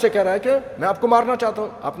حالت میں آپ سے کہہ رہا ہے کہ میں آپ کو مارنا چاہتا ہوں.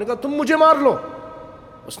 آپ نے کہا تم مجھے مار لو.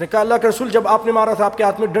 اس نے کہا اللہ کے رسول جب آپ نے مارا تھا آپ کے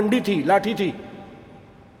ہاتھ میں ڈنڈی تھی, لاٹھی تھی,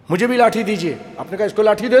 مجھے بھی لاٹھی دیجیے. آپ نے کہا اس کو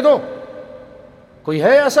لاٹھی دے دو. کوئی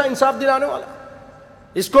ہے ایسا انصاف دلانے والا؟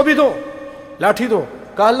 اس کو بھی دو, لاٹھی دو.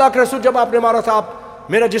 کہا اللہ کے رسول جب آپ نے مارا تھا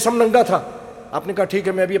میرا جسم ننگا تھا. آپ نے کہا ٹھیک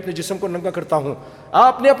ہے میں بھی اپنے جسم کو ننگا کرتا ہوں.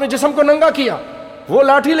 آپ نے اپنے جسم کو ننگا کیا, وہ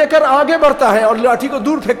لاٹھی لے کر آگے بڑھتا ہے اور لاٹھی کو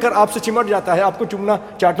دور پھینک کر آپ سے چمٹ جاتا ہے, آپ کو چومنا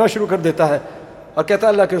چاٹنا شروع کر دیتا ہے اور کہتا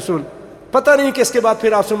ہے اللہ کے رسول پتہ نہیں کہ اس کے بعد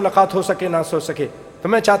پھر آپ سے ملاقات ہو سکے نہ ہو سکے, تو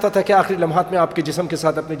میں چاہتا تھا کہ آخری لمحات میں آپ کے جسم کے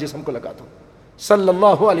ساتھ اپنے جسم کو لگا دوں. صلی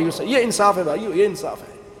اللہ علیہ وسلم. یہ انصاف ہے بھائیو, یہ انصاف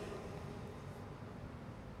ہے.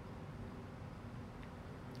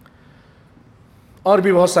 اور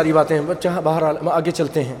بھی بہت ساری باتیں ہیں, بچہ بہرحال آگے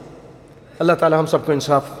چلتے ہیں. اللہ تعالی ہم سب کو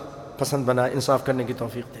انصاف پسند بنائے, انصاف کرنے کی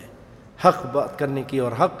توفیق دے, حق بات کرنے کی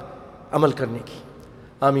اور حق عمل کرنے کی.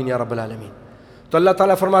 آمین یا رب العالمین. تو اللہ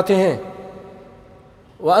تعالیٰ فرماتے ہیں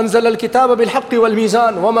وَأَنزَلَ الْكِتَابَ بِالْحَقِّ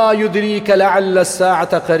وَالْمِيزَانِ وَمَا يُدْرِيكَ لَعَلَّ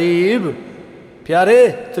السَّاعَةَ قَرِيبٌ. پیارے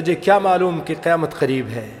تجھے کیا معلوم کہ قیامت قریب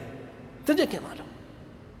ہے؟ تجھے کیا معلوم؟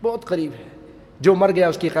 بہت قریب ہے. جو مر گیا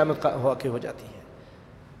اس کی قیامت واقع ہو جاتی ہے,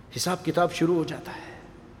 حساب کتاب شروع ہو جاتا ہے.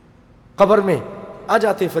 قبر میں آ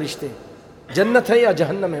جاتے فرشتے, جنت ہے یا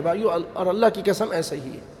جہنم ہے بھائیو, اور اللہ کی قسم ایسا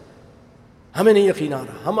ہی ہے. ہمیں نہیں یقین آ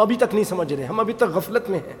رہا, ہم ابھی تک نہیں سمجھ رہے, ہم ابھی تک غفلت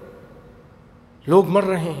میں ہیں. لوگ مر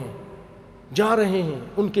رہے ہیں, جا رہے ہیں,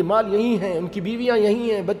 ان کے مال یہی ہیں, ان کی بیویاں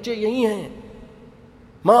یہی ہیں, بچے یہی ہیں,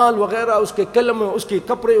 مال وغیرہ, اس کے قلم, اس کے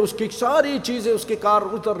کپڑے, اس کی ساری چیزیں, اس کے کار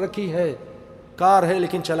اتر رکھی ہے. کار ہے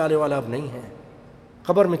لیکن چلانے والا اب نہیں ہے,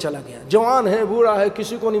 قبر میں چلا گیا. جوان ہے, بوڑھا ہے,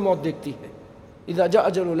 کسی کو نہیں موت دیکھتی ہے. اذا جاء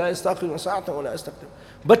اجل لا يستأخرون ساعة ولا يستقدمون.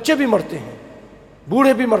 بچے بھی مرتے ہیں,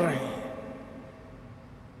 بوڑھے بھی مر رہے ہیں.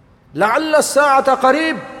 لعل الساعة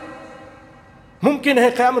قریب, ممکن ہے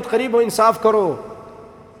قیامت قریب ہو. انصاف کرو,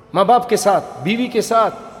 ماں باپ کے ساتھ, بیوی کے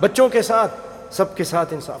ساتھ, بچوں کے ساتھ, سب کے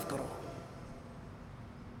ساتھ انصاف کرو.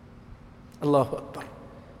 اللہ اکبر.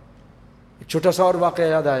 ایک چھوٹا سا اور واقعہ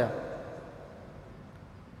یاد آیا.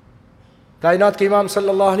 کائنات کے امام صلی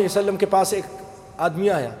اللہ علیہ وسلم کے پاس ایک آدمی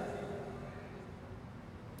آیا,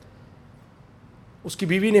 اس کی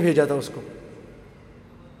بیوی نے بھیجا تھا اس کو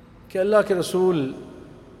کہ اللہ کے رسول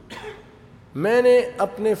میں نے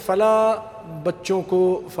اپنے فلاں بچوں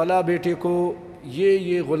کو, فلاں بیٹے کو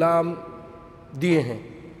یہ غلام دیے ہیں,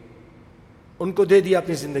 ان کو دے دیا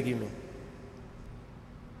اپنی زندگی میں,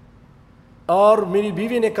 اور میری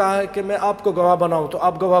بیوی نے کہا ہے کہ میں آپ کو گواہ بناؤں, تو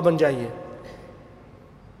آپ گواہ بن جائیے.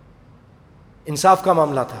 انصاف کا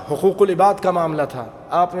معاملہ تھا, حقوق العباد کا معاملہ تھا.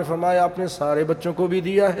 آپ نے فرمایا آپ نے سارے بچوں کو بھی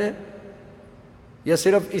دیا ہے یا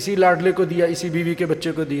صرف اسی لاڈلے کو دیا, اسی بیوی کے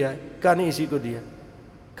بچے کو دیا ہے؟ کہا نہیں اسی کو دیا.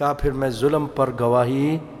 کہا پھر میں ظلم پر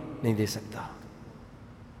گواہی نہیں دے سکتا,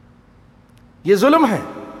 یہ ظلم ہے.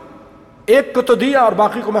 ایک کو تو دیا اور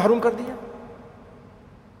باقی کو محروم کر دیا.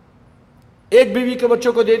 ایک بیوی کے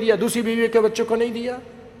بچوں کو دے دیا, دوسری بیوی کے بچوں کو نہیں دیا.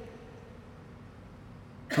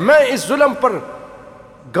 میں اس ظلم پر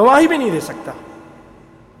گواہی بھی نہیں دے سکتا.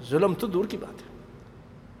 ظلم تو دور کی بات ہے.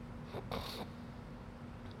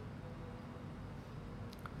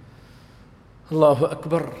 اللہ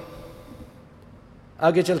اکبر.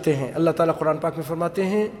 آگے چلتے ہیں. اللہ تعالیٰ قرآن پاک میں فرماتے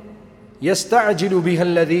ہیں یستعجل بها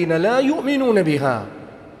الذین لا یؤمنون بها.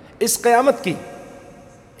 اس قیامت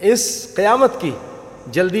کی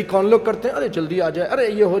جلدی کون لوگ کرتے ہیں؟ ارے جلدی آ جائے, ارے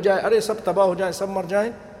یہ ہو جائے, ارے سب تباہ ہو جائیں, سب مر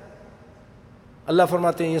جائیں. اللہ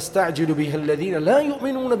فرماتے ہیں یستعجل بها الذین لا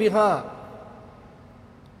یؤمنون بها.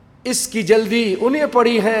 اس کی جلدی انہیں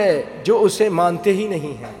پڑی ہے جو اسے مانتے ہی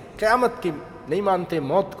نہیں ہیں. قیامت کی نہیں مانتے,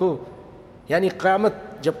 موت کو, یعنی قیامت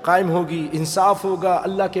جب قائم ہوگی, انصاف ہوگا,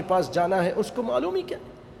 اللہ کے پاس جانا ہے, اس کو معلوم ہی کیا.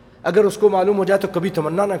 اگر اس کو معلوم ہو جائے تو کبھی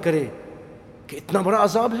تمنا نہ کرے کہ اتنا بڑا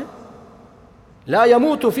عذاب ہے. لا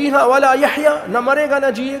يموت فيها ولا يحيا, نہ مرے گا نہ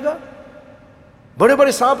جیے گا. بڑے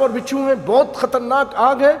بڑے سانپ اور بچھو ہیں, بہت خطرناک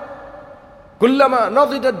آگ ہے. كلما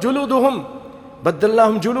نضجت جلودهم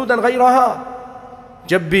بدلناهم جلودا غيرها.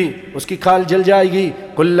 جب بھی اس کی کھال جل جائے گی,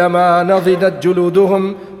 كلما نضجت جلودهم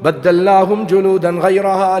بدلناهم جلودا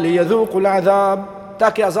غيرها ليذوقوا العذاب,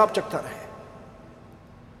 تاکہ عذاب چکھتا رہے.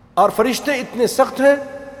 اور فرشتے اتنے سخت ہیں,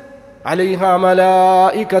 علیہا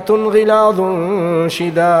ملائکۃ غلاظ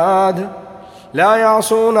شداد لا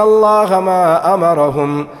يعصون اللہ ما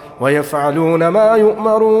امرهم ويفعلون ما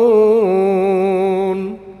يؤمرون.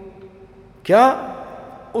 کیا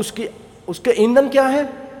اس کے ایندھن کیا ہے؟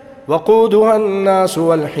 وقودها الناس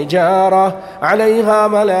والحجارہ علیہا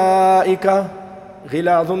ملائکہ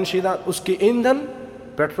غلاظ شداد. اس کے ایندھن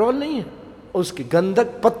پیٹرول نہیں ہے, اس کی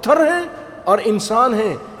گندک پتھر ہے اور انسان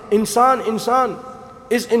ہے. انسان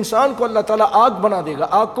اس انسان کو اللہ تعالیٰ آگ بنا دے گا,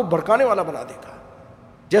 آگ کو بھڑکانے والا بنا دے گا.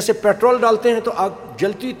 جیسے پیٹرول ڈالتے ہیں تو آگ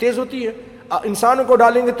جلتی تیز ہوتی ہے، انسانوں کو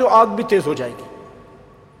ڈالیں گے تو آگ بھی تیز ہو جائے گی.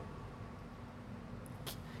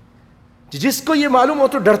 جس کو یہ معلوم ہو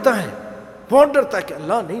تو ڈرتا ہے، بہت ڈرتا ہے کہ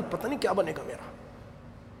اللہ نہیں، پتہ نہیں کیا بنے گا میرا.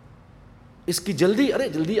 اس کی جلدی، ارے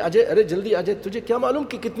جلدی آ جائے، ارے جلدی آ جائے. تجھے کیا معلوم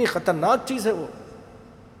کہ کتنی خطرناک چیز ہے وہ.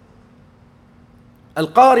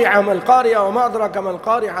 القارعہ ما القارعہ وما ادراک ما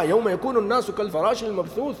القارعہ یوم یکون الناس کالفراش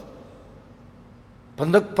المبثوث.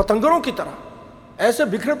 پتنگروں کی طرح ایسے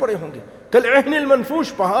بکھرے پڑے ہوں گے، کالعہن المنفوش،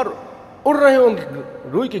 پہاڑ اڑ رہے ہوں گے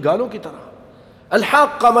روئی کی گالوں کی طرح.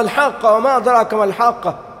 الحاقہ ما الحاقہ وما ادراک ما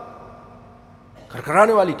الحاقہ،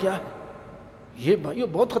 کھرکھرانے والی کیا ہے یہ بھائیو،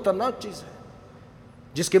 بہت خطرناک چیز ہے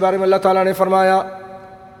جس کے بارے میں اللہ تعالیٰ نے فرمایا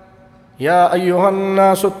یا ایھا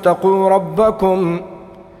الناس اتقوا ربکم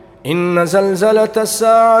ان زلزلۃ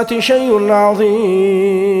الساعۃ شیء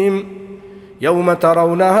عظیم یوم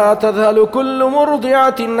ترونها تذهل كل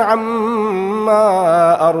مرضعة عما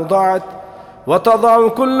ارضعت وتضع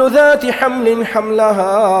كل ذات حمل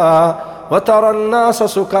حملها وترى الناس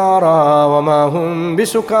سكارى وما هم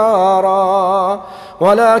بسكارى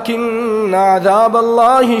ولكن عذاب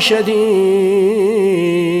الله شدید.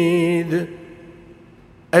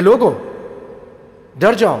 اے لوگو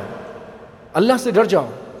ڈر جاؤ، اللہ سے ڈر جاؤ.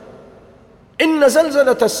 ان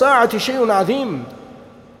زلزلۃ الساعۃ شیء عظیم،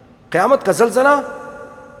 قیامت کا زلزلہ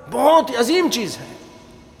بہت عظیم چیز ہے،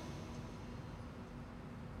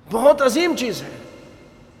 بہت عظیم چیز ہے.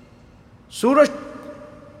 سورج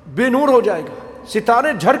بے نور ہو جائے گا،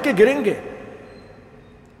 ستارے جھڑ کے گریں گے.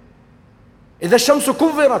 اذا الشمس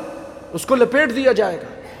كورت، اس کو لپیٹ دیا جائے گا.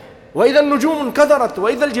 واذا النجوم انكدرت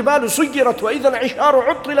واذا الجبال سيرت واذا العشار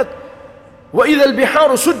عطلت واذا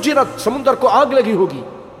البحار سجرت. سمندر کو آگ لگی ہوگی.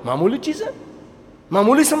 معمولی چیز ہے؟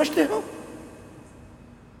 معمولی سمجھتے ہو؟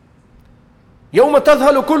 یوم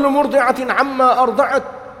تذهل كل مرضعة عما ارضعت،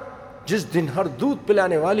 جس دن ہر دودھ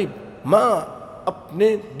پلانے والی ماں اپنے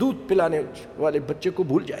دودھ پلانے والے بچے کو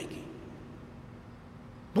بھول جائے گی،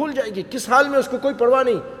 بھول جائے گی. کس حال میں اس کو کوئی پرواہ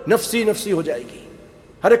نہیں، نفسی نفسی ہو جائے گی،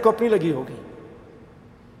 ہر ایک کو اپنی لگی ہوگی.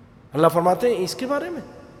 اللہ فرماتے ہیں اس کے بارے میں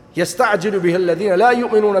یستعجل بها الذین لا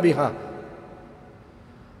یؤمنون بها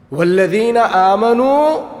والذین آمنوا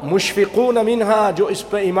مشفقون منها. جو اس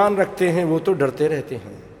پہ ایمان رکھتے ہیں وہ تو ڈرتے رہتے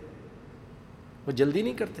ہیں، وہ جلدی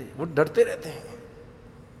نہیں کرتے، وہ ڈرتے رہتے ہیں.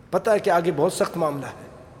 پتہ ہے کہ آگے بہت سخت معاملہ ہے.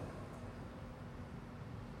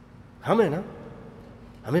 ہمیں نا،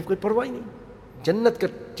 ہمیں کوئی پرواہ نہیں. جنت کا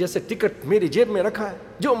جیسے ٹکٹ میری جیب میں رکھا ہے،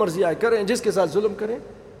 جو مرضی آئے کریں، جس کے ساتھ ظلم کریں.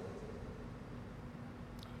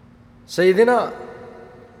 سیدنا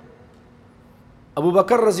ابو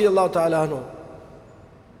بکر رضی اللہ تعالیٰ عنہ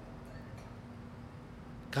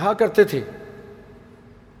کہا کرتے تھے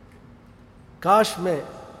کاش میں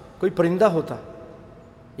کوئی پرندہ ہوتا،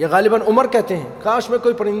 یا غالباً عمر کہتے ہیں کاش میں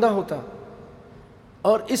کوئی پرندہ ہوتا.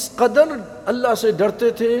 اور اس قدر اللہ سے ڈرتے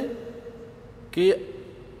تھے کہ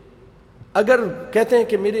اگر کہتے ہیں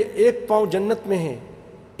کہ میرے ایک پاؤں جنت میں ہے،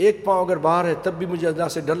 ایک پاؤں اگر باہر ہے، تب بھی مجھے اللہ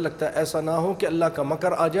سے ڈر لگتا ہے ایسا نہ ہو کہ اللہ کا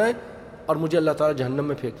مکر آ جائے اور مجھے اللہ تعالیٰ جہنم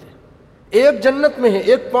میں پھینک دے. ایک جنت میں ہے،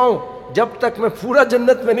 ایک پاؤں، جب تک میں پورا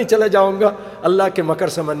جنت میں نہیں چلا جاؤں گا اللہ کے مکر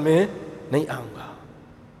سے من میں نہیں آؤں گا.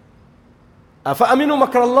 افامنوا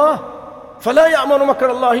مکر اللہ فلا یامن مکر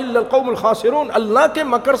اللہ الا القوم الخاسرون. اللہ کے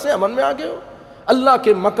مکر سے امن میں آ گئے ہو. اللہ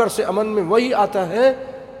کے مکر سے امن میں وہی آتا ہے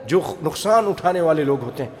جو نقصان اٹھانے والے لوگ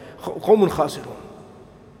ہوتے ہیں، قوم الخاسرون.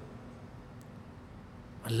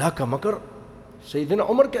 اللہ کا مکر سیدنا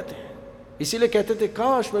عمر کہتے ہیں، اسی لیے کہتے تھے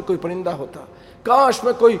کاش میں کوئی پرندہ ہوتا، کاش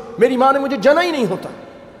میں کوئی، میری ماں نے مجھے جنا ہی نہیں ہوتا،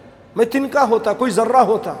 میں تنکا ہوتا، کوئی ذرہ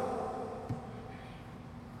ہوتا.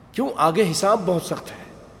 کیوں؟ آگے حساب بہت سخت ہے.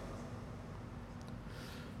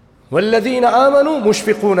 والذین آمنوا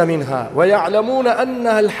مشفقون منها ویعلمون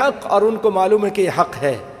انها الحق، اور ان کو معلوم ہے کہ یہ حق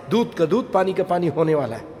ہے. دودھ کا دودھ، پانی کا پانی ہونے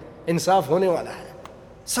والا ہے، انصاف ہونے والا ہے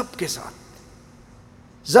سب کے ساتھ.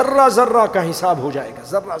 ذرہ ذرہ کا حساب ہو جائے گا،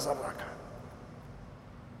 ذرہ ذرہ کا.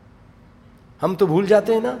 ہم تو بھول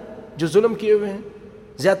جاتے ہیں نا جو ظلم کیے ہوئے ہیں،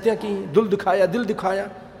 زیادتیاں کی، دل دکھایا، دل دکھایا،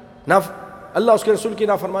 اللہ اس کے رسول کی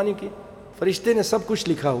نافرمانی کی. فرشتے نے سب کچھ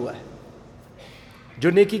لکھا ہوا ہے،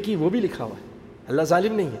 جو نیکی کی وہ بھی لکھا ہوا ہے. اللہ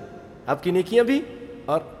ظالم نہیں ہے. آپ کی نیکیاں بھی،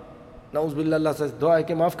 اور نعوذ باللہ اللہ سے دعا ہے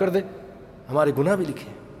کہ معاف کر دے، ہمارے گناہ بھی لکھے.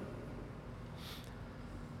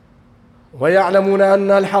 وَيَعْلَمُونَ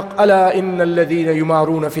أَنَّ الْحَقَّ أَلَا إِنَّ الَّذِينَ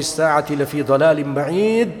يُمَارُونَ فِي السَّاعَةِ لَفِي ضَلَالٍ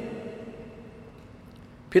بَعِيدٍ.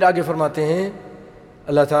 پھر آگے فرماتے ہیں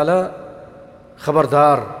اللہ تعالیٰ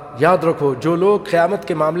خبردار، یاد رکھو جو لوگ قیامت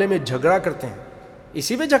کے معاملے میں جھگڑا کرتے ہیں،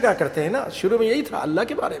 اسی میں جھگڑا کرتے ہیں نا. شروع میں یہی تھا اللہ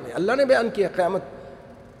کے بارے میں، اللہ نے بیان کیا قیامت،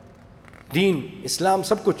 دین، اسلام،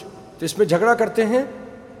 سب کچھ، تو اس میں جھگڑا کرتے ہیں،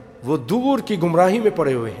 وہ دور کی گمراہی میں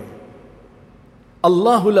پڑے ہوئے ہیں.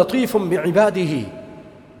 اللہ لطیف بعبادہ،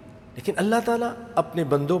 لیکن اللہ تعالیٰ اپنے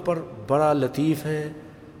بندوں پر بڑا لطیف ہے،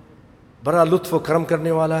 بڑا لطف و کرم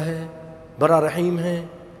کرنے والا ہے، بڑا رحیم ہے۔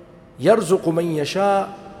 یرزق من یشاء،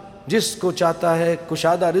 جس کو چاہتا ہے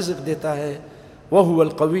کشادہ رزق دیتا ہے، وہو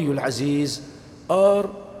القوی العزیز، اور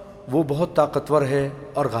وہ بہت طاقتور ہے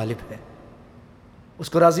اور غالب ہے۔ اس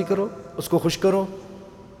کو راضی کرو، اس کو خوش کرو،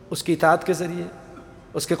 اس کی اطاعت کے ذریعے،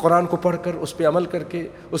 اس کے قرآن کو پڑھ کر، اس پہ عمل کر کے،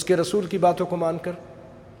 اس کے رسول کی باتوں کو مان کر،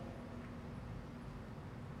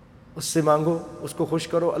 اس سے مانگو، اس کو خوش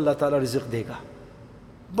کرو، اللہ تعالیٰ رزق دے گا۔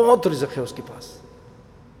 بہت رزق ہے اس کے پاس،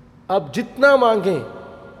 آپ جتنا مانگیں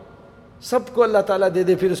سب کو اللہ تعالیٰ دے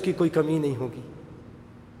دے، پھر اس کی کوئی کمی نہیں ہوگی۔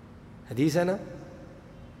 حدیث ہے نا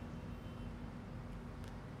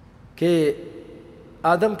کہ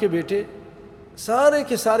آدم کے بیٹے سارے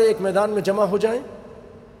کے سارے ایک میدان میں جمع ہو جائیں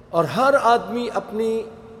اور ہر آدمی اپنی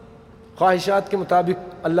خواہشات کے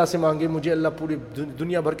مطابق اللہ سے مانگے، مجھے اللہ پوری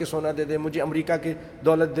دنیا بھر کے سونا دے دے، مجھے امریکہ کی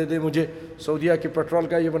دولت دے دے، مجھے سعودیہ کے پیٹرول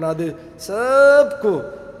کا یہ بنا دے، سب کو،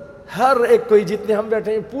 ہر ایک کوئی، جتنے ہم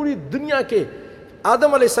بیٹھے ہیں پوری دنیا کے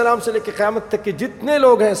آدم علیہ السلام سے لے کے قیامت تک کے جتنے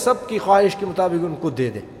لوگ ہیں، سب کی خواہش کے مطابق ان کو دے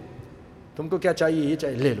دے۔ تم کو کیا چاہیے؟ یہ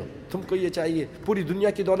چاہیے، لے لو۔ تم کو یہ چاہیے، پوری دنیا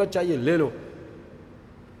کی دولت چاہیے، لے لو۔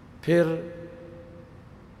 پھر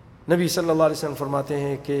نبی صلی اللہ علیہ وسلم فرماتے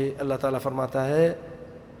ہیں کہ اللہ تعالیٰ فرماتا ہے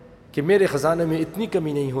کہ میرے خزانے میں اتنی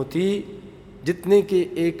کمی نہیں ہوتی جتنے کہ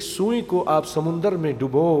ایک سوئی کو آپ سمندر میں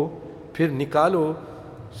ڈبو، پھر نکالو،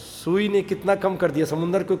 سوئی نے کتنا کم کر دیا؟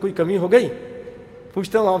 سمندر کو کوئی کمی ہو گئی؟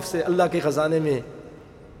 پوچھتا ہوں آپ سے، اللہ کے خزانے میں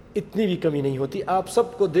اتنی بھی کمی نہیں ہوتی، آپ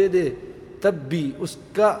سب کو دے دے تب بھی اس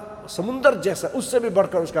کا سمندر جیسا، اس سے بھی بڑھ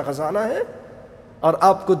کر اس کا خزانہ ہے، اور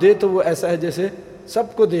آپ کو دے تو وہ ایسا ہے جیسے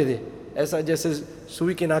سب کو دے دے، ایسا جیسے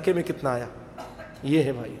سوئی کے ناکے میں کتنا آیا۔ یہ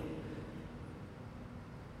ہے بھائی،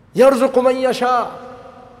 یرزق من یشاء،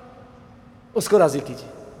 اس کو راضی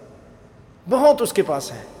کیجیے، بہت اس کے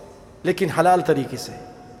پاس ہے، لیکن حلال طریقے سے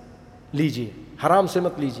لیجیے، حرام سے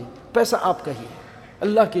مت لیجیے۔ پیسہ آپ کا ہی ہے،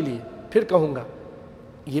 اللہ کے لیے۔ پھر کہوں گا،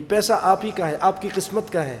 یہ پیسہ آپ ہی کا ہے، آپ کی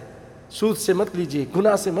قسمت کا ہے، سود سے مت لیجیے،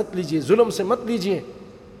 گناہ سے مت لیجیے، ظلم سے مت لیجیے،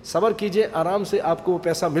 صبر کیجیے، آرام سے آپ کو وہ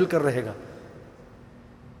پیسہ مل کر رہے گا۔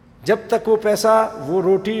 جب تک وہ پیسہ، وہ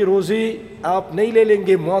روٹی روزی آپ نہیں لے لیں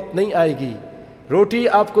گے، موت نہیں آئے گی۔ روٹی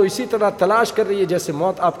آپ کو اسی طرح تلاش کر رہی ہے جیسے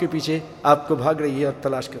موت آپ کے پیچھے آپ کو بھاگ رہی ہے اور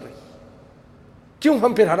تلاش کر رہی ہے۔ کیوں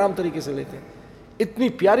ہم پھر حرام طریقے سے لیتے ہیں؟ اتنی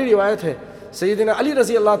پیاری روایت ہے، سیدنا علی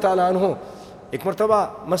رضی اللہ تعالیٰ عنہ ایک مرتبہ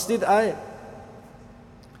مسجد آئے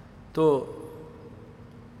تو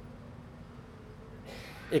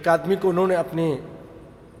ایک آدمی کو انہوں نے اپنے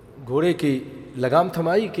گھوڑے کی لگام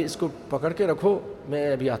تھمائی کہ اس کو پکڑ کے رکھو،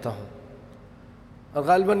 میں ابھی آتا ہوں۔ اور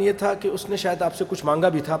غالباً یہ تھا کہ اس نے شاید آپ سے کچھ مانگا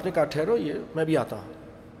بھی تھا، آپ نے کہا ٹھہرو، یہ میں بھی آتا ہوں۔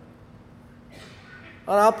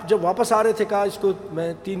 اور آپ جب واپس آ رہے تھے کہا اس کو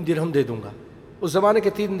میں 3 درہم دے دوں گا۔ اس زمانے کے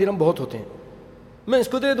 3 درہم بہت ہوتے ہیں، میں اس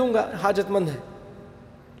کو دے دوں گا، حاجت مند ہے۔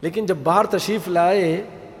 لیکن جب باہر تشریف لائے،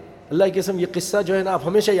 اللہ کی قسم یہ قصہ جو ہے نا آپ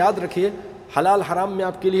ہمیشہ یاد رکھیے، حلال حرام میں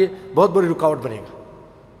آپ کے لیے بہت بڑی رکاوٹ بنے گا،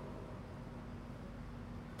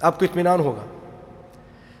 آپ کو اطمینان ہوگا۔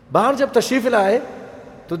 باہر جب تشریف لائے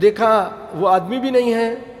تو دیکھا وہ آدمی بھی نہیں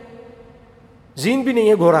ہے، زین بھی نہیں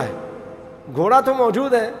ہے، گھوڑا ہے۔ گھوڑا تو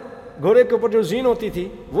موجود ہے، گھوڑے کے اوپر جو زین ہوتی تھی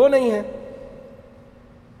وہ نہیں ہے۔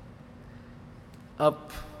 اب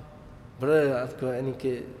بڑے آپ کو یعنی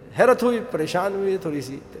کہ حیرت ہوئی، پریشان ہوئی، تھوڑی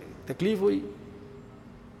سی تکلیف ہوئی،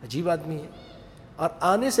 عجیب آدمی ہے۔ اور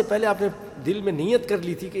آنے سے پہلے آپ نے دل میں نیت کر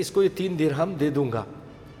لی تھی کہ اس کو یہ 3 درہم دے دوں گا۔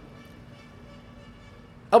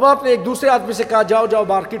 اب آپ نے ایک دوسرے آدمی سے کہا جاؤ جاؤ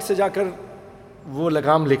مارکیٹ سے جا کر وہ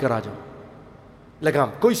لگام لے کر آ جاؤ، لگام،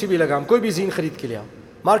 کوئی سی بھی لگام، کوئی بھی زین خرید کے لے آؤ۔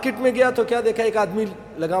 مارکیٹ میں گیا تو کیا دیکھا، ایک آدمی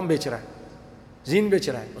لگام بیچ رہا ہے، زین بیچ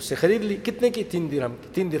رہا ہے، اس سے خرید لی۔ کتنے کی؟ 3 درہم کی۔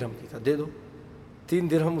 3 درہم کی تھا، دے دو۔ 3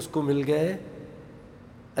 درہم اس کو مل گئے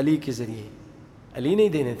علی کے ذریعے۔ علی نہیں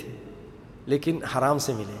دینے تھے لیکن حرام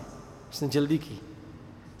سے ملے، اس نے جلدی کی۔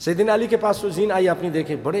 سیدنا علی کے پاس وہ زین آئی، آپ نے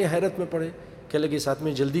دیکھے، بڑے حیرت میں پڑے، کہ لگے ساتھ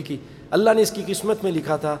میں جلدی کی، اللہ نے اس کی قسمت میں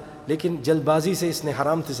لکھا تھا، لیکن جلد بازی سے اس نے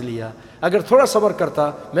حرام سے لیا۔ اگر تھوڑا صبر کرتا،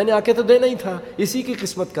 میں نے آ کے تو دینا ہی تھا، اسی کی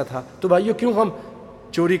قسمت کا تھا۔ تو بھائیو کیوں ہم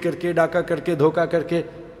چوری کر کے، ڈاکہ کر کے، دھوکہ کر کے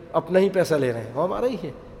اپنا ہی پیسہ لے رہے ہیں؟ وہ ہمارا ہی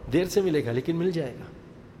ہے، دیر سے ملے گا لیکن مل جائے گا۔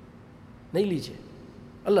 نہیں لیجیے،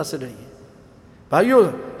 اللہ سے ڈریے بھائیو،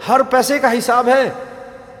 ہر پیسے کا حساب ہے،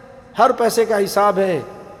 ہر پیسے کا حساب ہے۔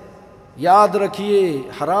 یاد رکھیے،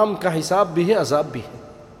 حرام کا حساب بھی ہے، عذاب بھی ہے۔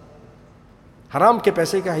 حرام کے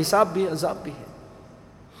پیسے کا حساب بھی ہے، عذاب بھی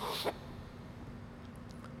ہے۔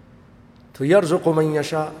 تو یرزق من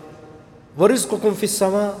یشاء ورزقکم فی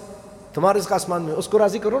السماء، تمہارا رزق آسمان میں، اس کو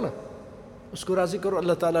راضی کرو نا، اس کو راضی کرو،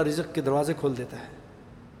 اللہ تعالیٰ رزق کے دروازے کھول دیتا ہے۔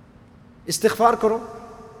 استغفار کرو،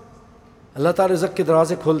 اللہ تعالیٰ رزق کے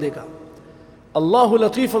دروازے کھول دے گا۔ اللہ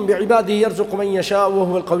لطیف بعبادہ یرزق من یشاء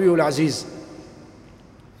وہو القوی العزیز۔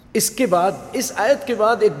 اس کے بعد، اس آیت کے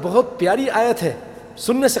بعد ایک بہت پیاری آیت ہے،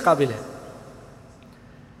 سننے سے قابل ہے۔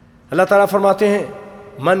 اللہ تعالیٰ فرماتے ہیں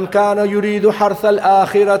من کان یرید حرث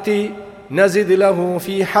الآخرۃ نزد لہ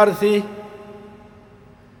فی حرثہ،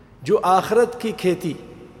 جو آخرت کی کھیتی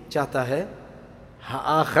چاہتا ہے،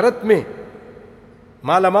 آخرت میں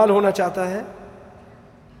مالا مال ہونا چاہتا ہے،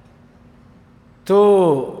 تو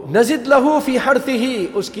نزد لہ فی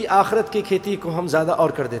حرثہ، اس کی آخرت کی کھیتی کو ہم زیادہ اور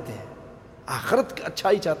کر دیتے ہیں۔ آخرت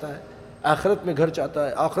اچھائی چاہتا ہے، آخرت میں گھر چاہتا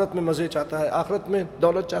ہے، آخرت میں مزے چاہتا ہے، آخرت میں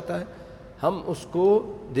دولت چاہتا ہے، ہم اس کو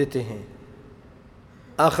دیتے ہیں،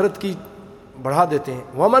 آخرت کی بڑھا دیتے ہیں۔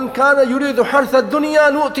 وَمَنْ كَانَ يُرِيدُ حَرْثَ الدُّنْيَا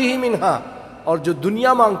نُؤْتِهِ مِنْهَا، اور جو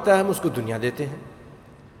دنیا مانگتا ہے ہم اس کو دنیا دیتے ہیں۔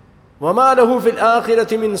 وَمَا لَهُ فِي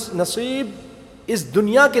الْآخِرَةِ مِنْ نَصِيب، اس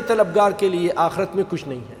دنیا کے طلبگار کے لیے آخرت میں کچھ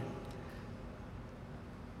نہیں ہے۔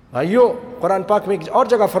 بھائیو، قرآن پاک میں ایک اور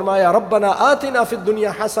جگہ فرمایا رَبَّنَا آتِنَا فِي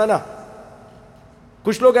الدُّنْيَا حَسَنَةً۔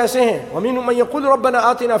 کچھ لوگ ایسے ہیں وَمِنْهُم مَّن يَقُولُ رَبَّنَا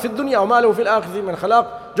آتِنَا فِي الدُّنْيَا وَمَا لَهُ فِي الْآخِرَةِ مِنْ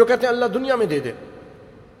خَلَاقٍ، جو کہتے ہیں اللہ دنیا میں دے دے،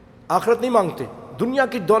 آخرت نہیں مانگتے، دنیا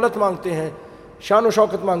کی دولت مانگتے ہیں، شان و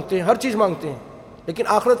شوکت مانگتے ہیں، ہر چیز مانگتے ہیں، لیکن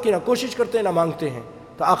آخرت کی نہ کوشش کرتے ہیں نہ مانگتے ہیں،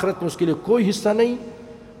 تو آخرت میں اس کے لیے کوئی حصہ نہیں۔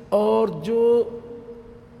 اور جو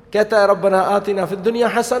کہتا ہے ربنا آتنا فی الدنیا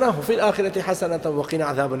حسنہ وفی الآخرۃ حسنۃ وقنا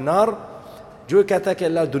عذاب النار، جو کہتا ہے کہ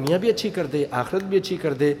اللہ دنیا بھی اچھی کر دے، آخرت بھی اچھی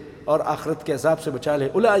کر دے اور آخرت کے عذاب سے بچا لے،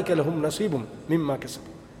 اولئک لہم نصیب مما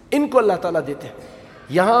کسبوا، ان کو اللہ تعالیٰ دیتے ہیں۔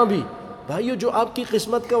 یہاں بھی بھائیو، جو آپ کی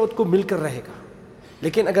قسمت کا اس کو مل کر رہے گا،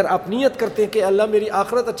 لیکن اگر آپ نیت کرتے ہیں کہ اللہ میری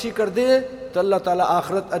آخرت اچھی کر دے، تو اللہ تعالیٰ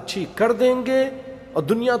آخرت اچھی کر دیں گے، اور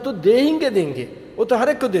دنیا تو دیں گے، وہ تو ہر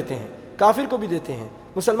ایک کو دیتے ہیں، کافر کو بھی دیتے ہیں،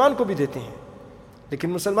 مسلمان کو بھی دیتے ہیں، لیکن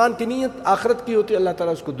مسلمان کی نیت آخرت کی ہوتی ہے، اللہ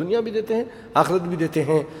تعالیٰ اس کو دنیا بھی دیتے ہیں، آخرت بھی دیتے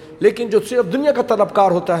ہیں۔ لیکن جو صرف دنیا کا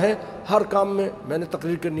طلبکار ہوتا ہے، ہر کام میں نے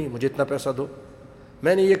تقریر کرنی ہے، مجھے اتنا پیسہ دو،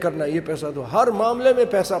 میں نے یہ کرنا ہے، یہ پیسہ دو، ہر معاملے میں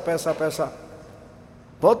پیسہ پیسہ پیسہ۔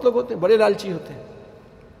 بہت لوگ ہوتے ہیں بڑے لالچی ہوتے ہیں۔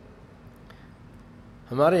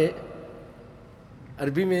 ہمارے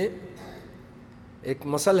عربی میں ایک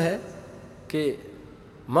مثل ہے کہ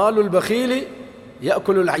مال البخیل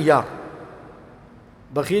یأکل العیار،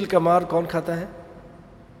 بخیل کا مال کون کھاتا ہے؟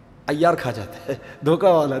 عیار کھا جاتا ہے، دھوکہ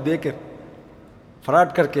والا دے کر،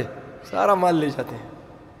 فراڈ کر کے سارا مال لے جاتے ہیں۔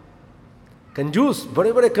 کنجوس،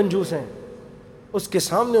 بڑے بڑے کنجوس ہیں، اس کے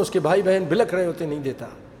سامنے اس کے بھائی بہن بلک رہے ہوتے نہیں دیتا،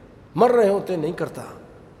 مر رہے ہوتے نہیں کرتا،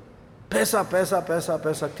 پیسہ پیسہ پیسہ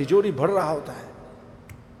پیسہ، تجوری بڑھ رہا ہوتا ہے،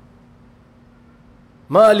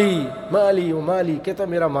 مالی مالی و مالی، کہتا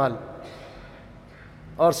میرا مال،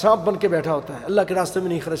 اور سانپ بن کے بیٹھا ہوتا ہے، اللہ کے راستے میں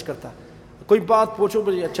نہیں خرچ کرتا۔ کوئی بات پوچھو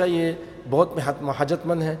بھائی، اچھا یہ بہت حاجت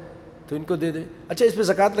مند ہے تو ان کو دے دے، اچھا اس پہ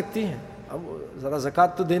زکوٰۃ لگتی ہے، اب ذرا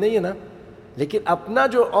زکوٰۃ تو دینا ہی ہے نا، لیکن اپنا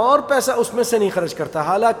جو اور پیسہ اس میں سے نہیں خرچ کرتا،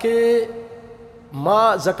 حالانکہ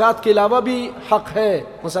زکوٰۃ کے علاوہ بھی حق ہے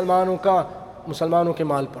مسلمانوں کے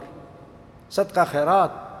مال پر، صدقہ خیرات،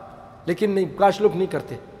 لیکن نہیں، کاش لوگ نہیں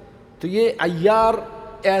کرتے۔ تو یہ عیار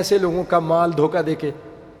ایسے لوگوں کا مال دھوکہ دے کے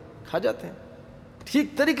کھا جاتے ہیں،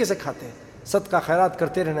 ٹھیک طریقے سے کھاتے ہیں۔ صدقہ خیرات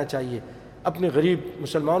کرتے رہنا چاہیے، اپنے غریب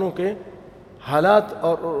مسلمانوں کے حالات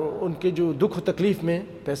اور ان کے جو دکھ و تکلیف میں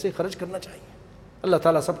پیسے خرچ کرنا چاہیے۔ اللہ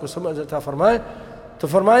تعالیٰ سب کو سمجھ عطا فرمائے۔ تو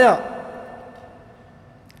فرمایا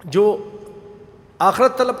جو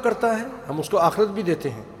آخرت طلب کرتا ہے ہم اس کو آخرت بھی دیتے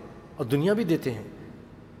ہیں اور دنیا بھی دیتے ہیں،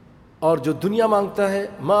 اور جو دنیا مانگتا ہے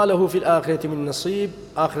ما لہ فی الآخرۃ من نصیب،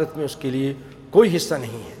 آخرت میں اس کے لیے کوئی حصہ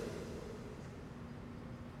نہیں ہے۔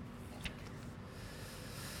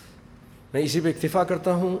 میں اسی پہ اکتفا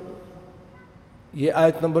کرتا ہوں۔ یہ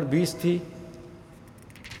آیت نمبر 20 تھی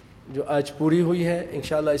جو آج پوری ہوئی ہے۔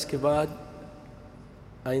 انشاءاللہ اس کے بعد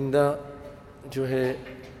آئندہ جو ہے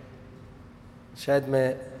شاید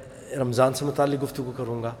میں رمضان سے متعلق گفتگو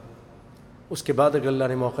کروں گا، اس کے بعد اگر اللہ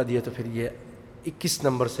نے موقع دیا تو پھر یہ 21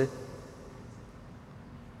 نمبر سے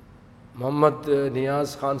محمد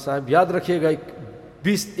نیاز خان صاحب، یاد رکھیے گا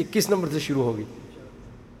 21 نمبر سے شروع ہوگی۔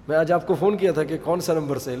 میں آج آپ کو فون کیا تھا کہ کون سا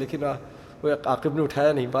نمبر سے، لیکن وہ عاقب نے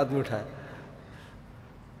اٹھایا نہیں، بعد میں اٹھایا،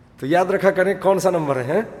 تو یاد رکھا کریں کون سا نمبر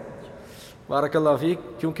ہے۔ بارک اللہ فیک،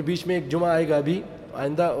 کیونکہ بیچ میں ایک جمعہ آئے گا ابھی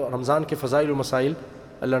آئندہ، رمضان کے فضائل و مسائل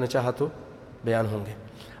اللہ نے چاہا تو بیان ہوں گے۔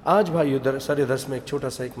 آج بھائی سر درس میں ایک چھوٹا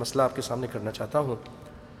سا ایک مسئلہ آپ کے سامنے کرنا چاہتا ہوں۔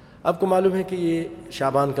 آپ کو معلوم ہے کہ یہ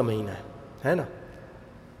شعبان کا مہینہ ہے نا،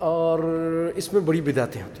 اور اس میں بڑی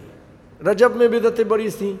بدعتیں ہوتی ہیں۔ رجب میں بدعتیں بڑی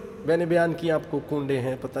تھیں، میں نے بیان کی آپ کو، کنڈے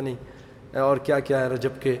ہیں، پتہ نہیں اور کیا کیا ہے،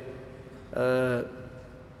 رجب کے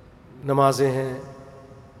نمازیں ہیں،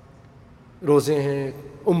 روزے ہیں،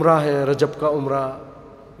 عمرہ ہے، رجب کا عمرہ،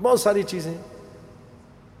 بہت ساری چیزیں،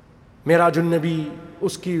 معراج النبی،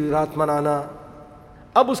 اس کی رات منانا.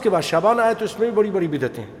 اب اس کے بعد شعبان آئے تو اس میں بھی بڑی بڑی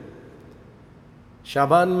بدعتیں ہیں.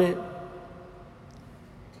 شعبان میں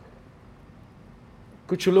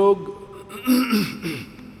کچھ لوگ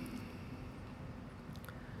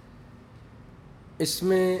اس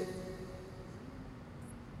میں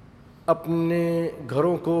اپنے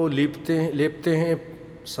گھروں کو لیپتے ہیں،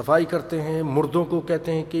 صفائی کرتے ہیں، مردوں کو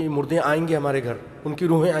کہتے ہیں کہ مردے آئیں گے ہمارے گھر، ان کی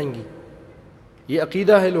روحیں آئیں گی. یہ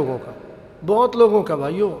عقیدہ ہے لوگوں کا، بہت لوگوں کا.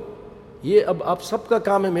 بھائیو یہ اب آپ سب کا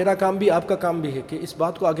کام ہے، میرا کام بھی، آپ کا کام بھی ہے کہ اس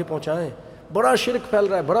بات کو آگے پہنچائیں. بڑا شرک پھیل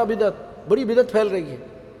رہا ہے، بڑی بدعت پھیل رہی ہے.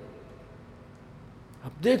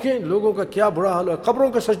 اب دیکھیں لوگوں کا کیا برا حال ہے. قبروں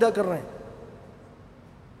کا سجدہ کر رہے ہیں،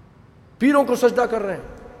 پیروں کو سجدہ کر رہے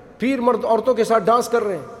ہیں، پیر مرد عورتوں کے ساتھ ڈانس کر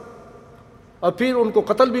رہے ہیں، اور پیر ان کو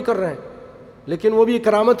قتل بھی کر رہے ہیں. لیکن وہ بھی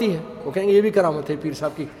کرامت ہی ہے. وہ کہیں گے یہ بھی کرامت ہے پیر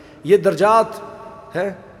صاحب کی. یہ درجات ہے،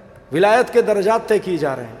 ولایت کے درجات طے کیے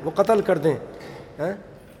جا رہے ہیں. وہ قتل کر دیں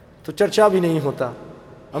تو چرچا بھی نہیں ہوتا،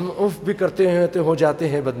 ہم اف بھی کرتے ہیں تو ہو جاتے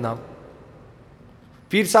ہیں بدنام.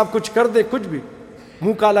 پیر صاحب کچھ کر دیں، کچھ بھی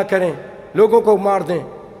منہ کالا کریں، لوگوں کو مار دیں،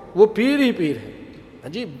 وہ پیر ہی پیر ہے.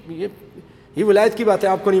 جی یہ ولایت کی بات ہے،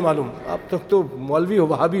 آپ کو نہیں معلوم، آپ تک تو مولوی ہو،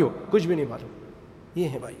 وہابی ہو، کچھ بھی نہیں معلوم. یہ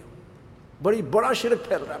ہے بھائیو، بڑا شرک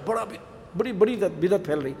پھیل رہا ہے، بڑی بدعت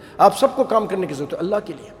پھیل رہی. آپ سب کو کام کرنے کی ضرورت ہے اللہ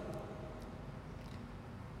کے لیے.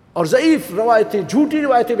 اور ضعیف روایتیں، جھوٹی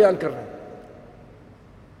روایتیں بیان کر رہے ہیں.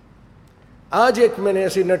 آج ایک میں نے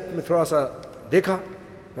ایسی نیٹ میں تھوڑا سا دیکھا،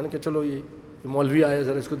 میں نے کہا چلو یہ مولوی آیا،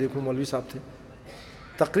 ذرا اس کو دیکھوں. مولوی صاحب تھے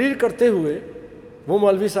تقریر کرتے ہوئے. وہ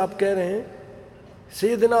مولوی صاحب کہہ رہے ہیں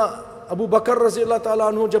سیدنا ابو بکر رضی اللہ تعالیٰ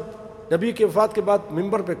عنہ جب نبی کی وفات کے بعد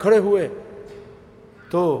ممبر پہ کھڑے ہوئے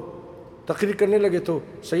تو تقریر کرنے لگے، تو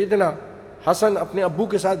سیدنا حسن اپنے ابو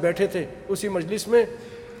کے ساتھ بیٹھے تھے اسی مجلس میں.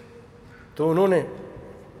 تو انہوں نے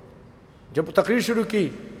جب تقریر شروع کی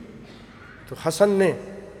تو حسن نے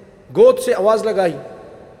گود سے آواز لگائی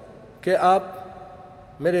کہ آپ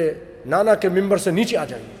میرے نانا کے ممبر سے نیچے آ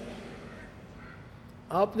جائیے.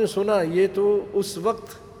 آپ نے سنا یہ تو اس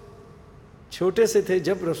وقت چھوٹے سے تھے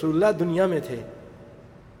جب رسول اللہ دنیا میں تھے.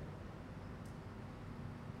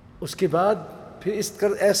 اس کے بعد پھر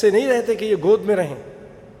ایسے نہیں رہتے کہ یہ گود میں رہیں.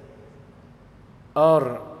 اور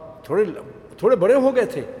تھوڑے بڑے ہو گئے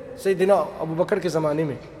تھے سیدنا ابو بکر کے زمانے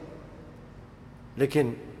میں،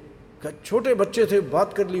 لیکن چھوٹے بچے تھے،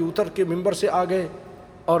 بات کر لی، اتر کے ممبر سے آ گئے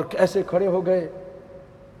اور ایسے کھڑے ہو گئے.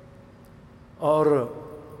 اور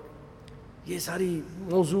یہ ساری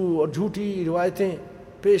موضوع اور جھوٹی روایتیں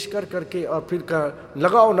پیش کر کے اور پھر کہا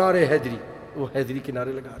لگاؤ نعرے حیدری. وہ حیدری کے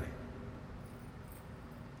نعرے لگا رہے ہیں.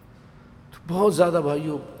 تو بہت زیادہ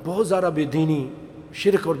بھائیوں، بہت زیادہ بے دینی،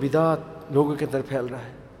 شرک اور بدعت لوگوں کے اندر پھیل رہا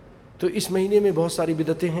ہے. تو اس مہینے میں بہت ساری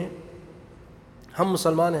بدعتیں ہیں. ہم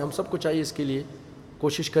مسلمان ہیں، ہم سب کو چاہیے اس کے لیے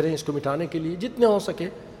کوشش کریں، اس کو مٹانے کے لیے جتنے ہو سکے.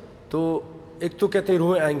 تو ایک تو کہتے ہیں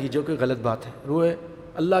روحیں آئیں گی، جو کہ غلط بات ہے. روحیں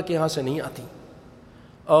اللہ کے یہاں سے نہیں آتی.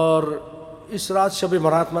 اور اس رات شب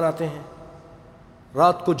برات مناتے ہیں،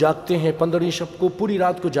 رات کو جاگتے ہیں، 15ویں شب کو پوری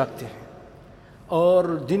رات کو جاگتے ہیں اور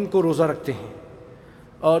دن کو روزہ رکھتے ہیں.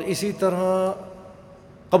 اور اسی طرح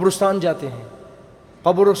قبرستان جاتے ہیں.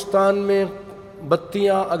 قبرستان میں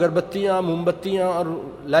بتیاں، اگربتیاں، موم بتیاں اور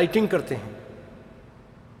لائٹنگ کرتے ہیں.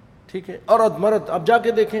 ٹھیک ہے. عورت مرد آپ جا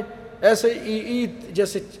کے دیکھیں، ایسے عید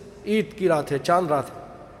جیسے عید کی رات ہے، چاند رات ہے،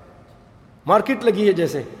 مارکیٹ لگی ہے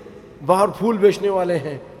جیسے، باہر پھول بیچنے والے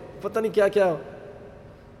ہیں، پتہ نہیں کیا کیا،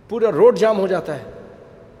 پورا روڈ جام ہو جاتا ہے.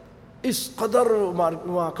 اس قدر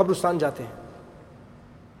وہاں قبرستان جاتے ہیں.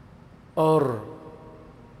 اور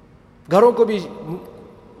گھروں کو بھی،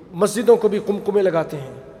 مسجدوں کو بھی قمقمے لگاتے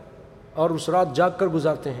ہیں اور اس رات جاگ کر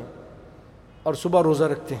گزارتے ہیں اور صبح روزہ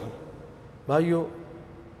رکھتے ہیں. بھائیو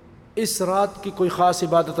اس رات کی کوئی خاص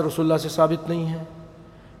عبادت رسول اللہ سے ثابت نہیں ہے.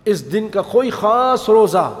 اس دن کا کوئی خاص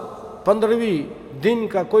روزہ، 15ویں دن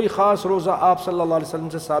کا کوئی خاص روزہ آپ صلی اللہ علیہ وسلم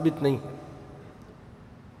سے ثابت نہیں ہے.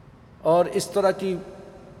 اور اس طرح کی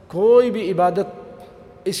کوئی بھی عبادت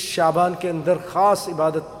اس شعبان کے اندر خاص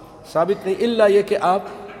عبادت ثابت نہیں، الا یہ کہ آپ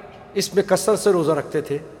اس میں کثرت سے روزہ رکھتے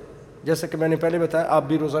تھے. جیسا کہ میں نے پہلے بتایا آپ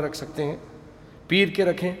بھی روزہ رکھ سکتے ہیں، پیر کے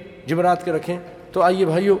رکھیں، جمعرات کے رکھیں. تو آئیے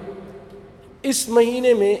بھائیو، اس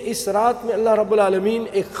مہینے میں اس رات میں اللہ رب العالمین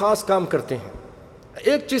ایک خاص کام کرتے ہیں.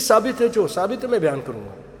 ایک چیز ثابت ہے، جو ثابت ہے میں بیان کروں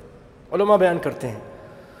گا، علماء بیان کرتے ہیں.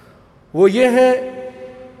 وہ یہ ہے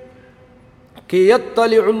کہ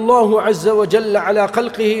یطلع اللہ عز وجل علی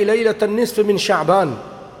خلقہ لیلۃ النصف من شعبان.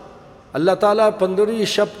 اللہ تعالیٰ 15ویں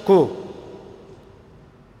شب کو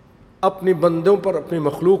اپنی بندوں پر، اپنی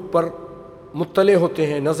مخلوق پر مطلع ہوتے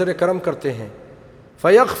ہیں، نظر کرم کرتے ہیں.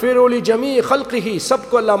 فَيَغْفِرُ لِجَمِيعِ خَلْقِهِ، سب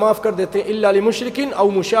کو اللہ معاف کر دیتے ہیں، إِلَّا لِمُشْرِكٍ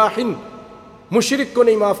أَوْ مُشَاحٍ، مشرک کو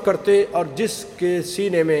نہیں معاف کرتے، اور جس کے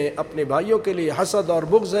سینے میں اپنے بھائیوں کے لیے حسد اور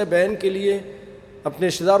بغض ہے، بہن کے لیے، اپنے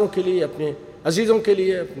رشتہ داروں کے لیے، اپنے عزیزوں کے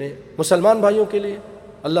لیے، اپنے مسلمان بھائیوں کے لیے،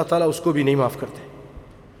 اللہ تعالیٰ اس کو بھی نہیں معاف کرتے۔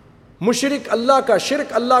 مشرک اللہ کا،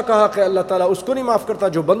 شرک اللہ کا حق ہے، اللہ تعالیٰ اس کو نہیں معاف کرتا،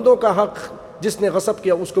 جو بندوں کا حق جس نے غصب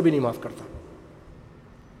کیا اس کو بھی نہیں معاف کرتا۔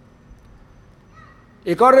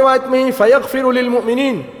 ایک اور روایت میں ہی فَيَغْفِرُ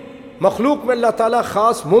لِلْمُؤْمِنِينَ، مخلوق میں اللہ تعالیٰ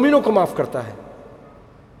خاص مومنوں کو معاف کرتا ہے،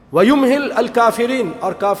 وَيُمْهِلْ الْكَافِرِينَ،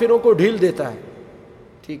 اور کافروں کو ڈھیل دیتا ہے،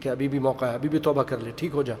 ٹھیک ہے ابھی بھی موقع ہے، ابھی بھی توبہ کر لے،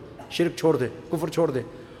 ٹھیک ہو جا، شرک چھوڑ دے، کفر چھوڑ دے۔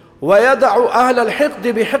 وَيَدَعُ أَهْلَ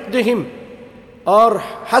الْحِقْدِ بِحِقْدِهِمْ، اور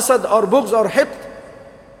حسد اور بغض اور حقد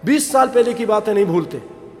 20 سال پہلے کی باتیں نہیں بھولتے،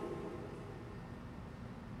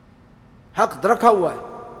 حق رکھا ہوا ہے،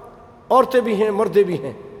 عورتیں بھی ہیں، مردیں بھی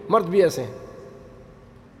ہیں، مرد بھی ایسے ہیں،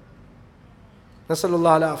 نسأل اللہ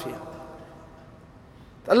العافیہ۔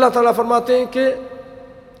 اللہ تعالیٰ فرماتے ہیں کہ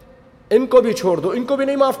ان کو بھی چھوڑ دو، ان کو بھی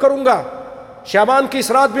نہیں معاف کروں گا، شعبان کی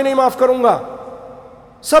اس رات بھی نہیں معاف کروں گا۔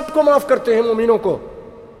 سب کو معاف کرتے ہیں مومنوں کو۔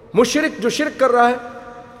 مشرک جو شرک کر رہا ہے،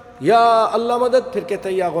 یا اللہ مدد، پھر کہتے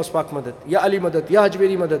ہیں یا غوث پاک مدد، یا علی مدد، یا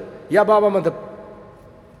حجویری مدد، یا بابا مدد،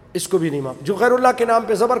 اس کو بھی نہیں معاف۔ جو غیر اللہ کے نام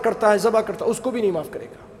پہ ذبح کرتا ہے اس کو بھی نہیں معاف کرے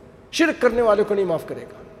گا، شرک کرنے والے کو نہیں معاف کرے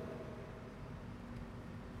گا۔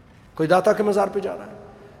 کوئی داتا کے مزار پہ جا رہا ہے،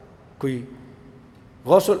 کوئی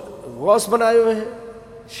غوث بنائے ہوئے ہیں،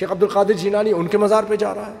 شیخ عبد القادر جیلانی، ان کے مزار پہ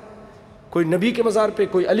جا رہا ہے، کوئی نبی کے مزار پہ،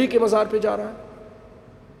 کوئی علی کے مزار پہ جا رہا ہے،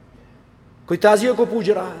 کوئی تازیہ کو پوج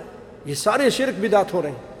رہا ہے، یہ سارے شرک بدعت ہو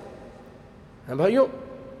رہے ہیں بھائیوں۔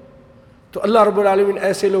 تو اللہ رب العالمین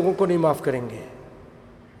ایسے لوگوں کو نہیں معاف کریں گے۔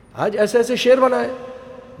 آج ایسے ایسے شعر بنائے،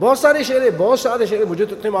 بہت سارے شعر مجھے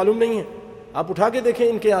تو اتنے معلوم نہیں ہیں، آپ اٹھا کے دیکھیں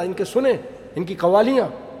ان کے سنیں، ان کی قوالیاں۔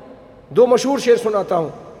 2 مشہور شعر سناتا ہوں،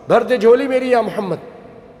 بھر دے جھولی میری یا محمد۔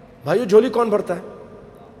 بھائیو جھولی کون بھرتا ہے؟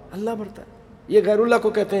 اللہ بھرتا ہے۔ یہ غیر اللہ کو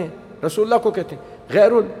کہتے ہیں، رسول اللہ کو کہتے ہیں،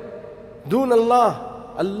 غیر دون اللہ،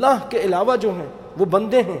 اللہ کے علاوہ جو ہیں وہ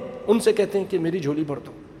بندے ہیں، ان سے کہتے ہیں کہ میری جھولی بھر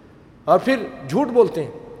دو۔ اور پھر جھوٹ بولتے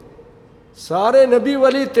ہیں، سارے نبی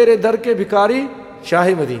ولی تیرے در کے بھکاری شاہ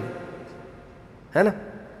مدینہ، ہے نا،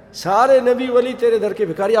 سارے نبی ولی تیرے در کے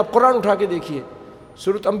بھکاری۔ آپ قرآن اٹھا کے دیکھیے،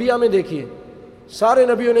 سورۃ انبیاء میں دیکھیے، سارے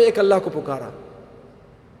نبیوں نے ایک اللہ کو پکارا۔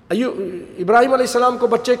 ابراہیم علیہ السلام کو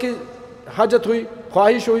بچے کی حاجت ہوئی،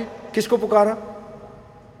 خواہش ہوئی، کس کو پکارا؟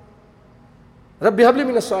 رب ہب لی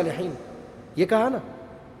من الصالحین، یہ کہا نا،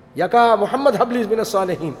 یا کہا محمد ہب لی من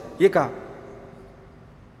الصالحین، یہ کہا۔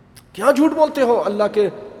 کیا جھوٹ بولتے ہو اللہ کے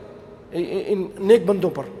ان نیک بندوں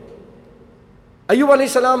پر۔ ایوب علیہ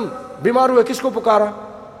السلام بیمار ہوئے، کس کو پکارا؟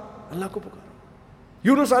 اللہ کو پکارا۔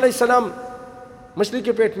 یونس علیہ السلام مچھلی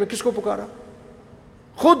کے پیٹ میں، کس کو پکارا؟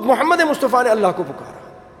 خود محمد مصطفیٰ نے اللہ کو پکارا۔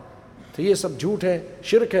 تو یہ سب جھوٹ ہے،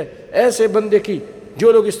 شرک ہے۔ ایسے بندے کی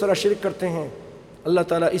جو لوگ اس طرح شرک کرتے ہیں، اللہ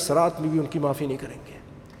تعالیٰ اس رات میں بھی ان کی معافی نہیں کریں گے۔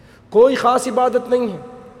 کوئی خاص عبادت نہیں ہے۔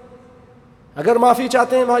 اگر معافی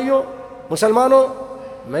چاہتے ہیں بھائیوں، مسلمانوں،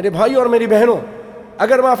 میرے بھائیوں اور میری بہنوں،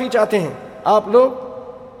 اگر معافی چاہتے ہیں آپ لوگ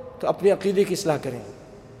تو اپنے عقیدے کی اصلاح کریں،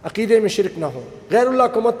 عقیدے میں شرک نہ ہو، غیر اللہ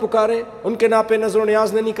کو مت پکاریں، ان کے نام پہ نظر و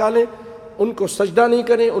نیاز نہ نکالیں، ان کو سجدہ نہیں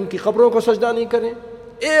کریں، ان کی قبروں کو سجدہ نہیں کریں،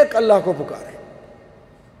 ایک اللہ کو پکاریں،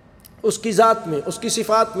 اس کی ذات میں، اس کی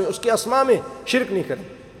صفات میں، اس کے اسماء میں شرک نہیں کریں۔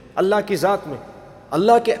 اللہ کی ذات میں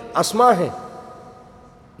اللہ کے اسماء ہیں،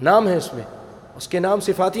 نام ہے، اس میں اس کے نام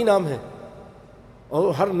صفاتی نام ہے،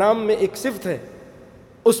 اور ہر نام میں ایک صفت ہے،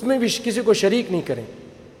 اس میں بھی کسی کو شریک نہیں کریں،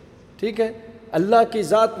 ٹھیک ہے۔ اللہ کی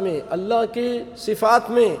ذات میں، اللہ کی صفات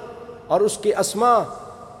میں اور اس کے اسماء،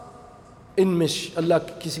 ان میں اللہ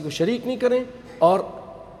کسی کو شریک نہیں کریں، اور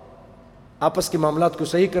آپس کے معاملات کو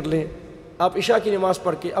صحیح کر لیں۔ آپ عشاء کی نماز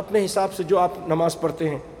پڑھ کے اپنے حساب سے جو آپ نماز پڑھتے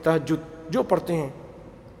ہیں، تہجد جو پڑھتے ہیں،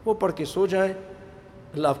 وہ پڑھ کے سو جائیں،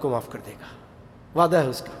 اللہ آپ کو معاف کر دے گا، وعدہ ہے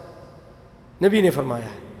اس کا، نبی نے فرمایا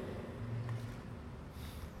ہے،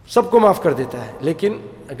 سب کو معاف کر دیتا ہے۔ لیکن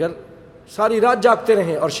اگر ساری رات جاگتے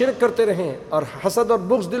رہیں اور شرک کرتے رہیں اور حسد اور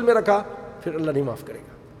بغض دل میں رکھا، پھر اللہ نہیں معاف کرے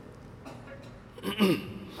گا۔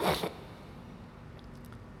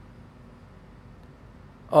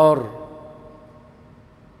 اور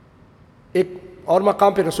ایک اور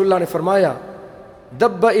مقام پہ رسول اللہ نے فرمایا،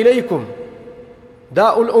 دب الیکم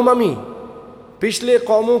داء الامم، پچھلے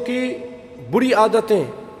قوموں کی بری عادتیں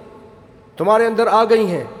تمہارے اندر آ گئی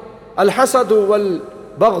ہیں، الحسد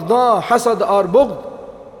والبغضاء، حسد اور بغض۔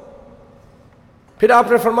 پھر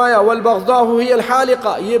آپ نے فرمایا والبغضاء ہی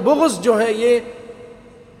الحالقہ، یہ بغض جو ہے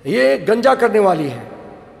یہ گنجا کرنے والی ہے۔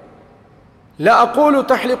 لا اقول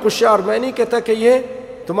تحلق الشعر، میں نہیں کہتا کہ یہ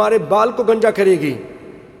تمہارے بال کو گنجا کرے گی،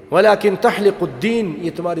 ولیکن تحلق الدین،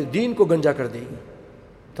 یہ تمہارے دین کو گنجا کر دے گی،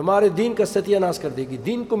 تمہارے دین کا ستیہ ناش کر دے گی،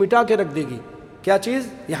 دین کو مٹا کے رکھ دے گی۔ کیا چیز؟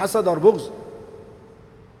 یہ حسد اور بغض۔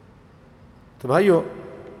 تو بھائیو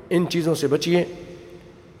ان چیزوں سے بچیے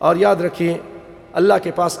اور یاد رکھیے اللہ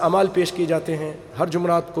کے پاس اعمال پیش کیے جاتے ہیں ہر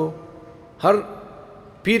جمعرات کو، ہر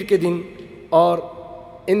پیر کے دن، اور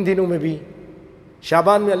ان دنوں میں بھی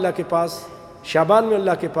شعبان میں اللہ کے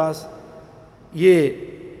پاس یہ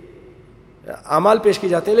اعمال پیش کیے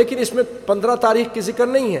جاتے ہیں، لیکن اس میں 15 تاریخ کی ذکر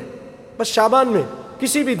نہیں ہے، بس شعبان میں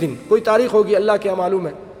کسی بھی دن کوئی تاریخ ہوگی اللہ کے معلوم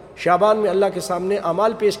ہے، شعبان میں اللہ کے سامنے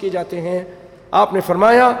اعمال پیش کیے جاتے ہیں۔ آپ نے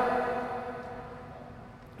فرمایا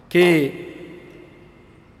کہ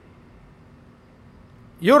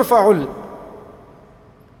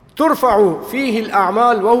ترفع فيه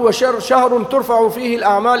الأعمال وهو شهر ترفع فيه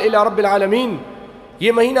الأعمال إلى رب العالمين،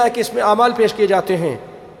 یہ مہینہ ہے کہ اس میں اعمال پیش کیے جاتے ہیں۔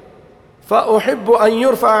 فأحب أن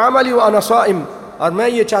يرفع عملي وأنا صائم، اور میں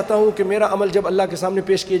یہ چاہتا ہوں کہ میرا عمل جب اللہ کے سامنے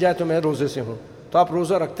پیش کیا جائے تو میں روزے سے ہوں۔ تو آپ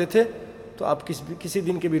روزہ رکھتے تھے تو آپ کسی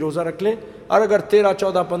دن کے بھی روزہ رکھ لیں، اور اگر 13،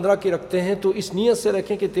 14، 15 کی رکھتے ہیں تو اس نیت سے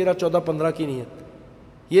رکھیں کہ 13، 14، 15 کی نیت،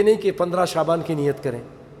 یہ نہیں کہ 15 شعبان کی نیت کریں،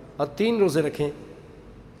 اور 3 روزے رکھیں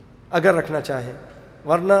اگر رکھنا چاہیں،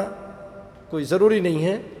 ورنہ کوئی ضروری نہیں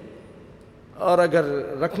ہے، اور اگر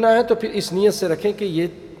رکھنا ہے تو پھر اس نیت سے رکھیں کہ یہ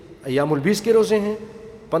ایام البیس کے روزے ہیں،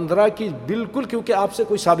 15 کی بالکل، کیونکہ آپ سے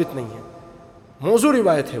کوئی ثابت نہیں ہے، موضوع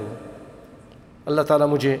روایت ہے وہ۔ اللہ تعالیٰ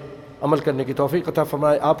مجھے عمل کرنے کی توفیق عطا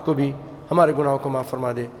فرمائے، آپ کو بھی ہمارے گناہوں کو معاف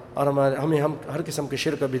فرما دے، اور ہمیں ہر قسم کے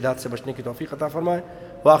شرک و بدعت سے بچنے کی توفیق عطا فرمائے۔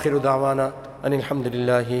 وآخر دعوانا ان الحمد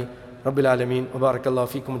للہ رب العالمین، وبارک اللہ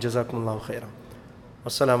فیکم، جزاکم اللہ خیرا،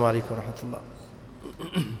 السلام علیکم ورحمۃ اللہ۔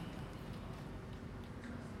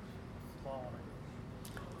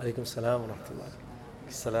 وعلیکم السلام ورحمۃ اللہ۔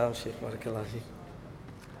 السلام شیخ، بارک اللہ فیک۔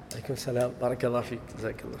 وعلیکم السلام، بارک اللہ فیک،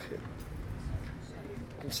 جزاک اللہ خیر۔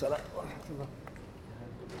 وعلیکم السلام ورحمۃ اللہ۔